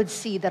people would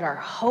see that our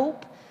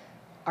hope,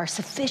 our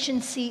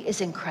sufficiency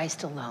is in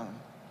Christ alone.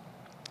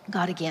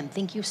 God, again,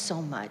 thank you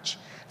so much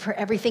for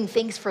everything.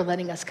 Thanks for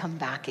letting us come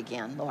back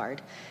again,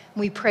 Lord.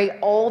 We pray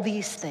all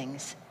these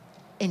things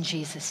in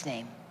Jesus'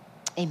 name.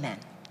 Amen.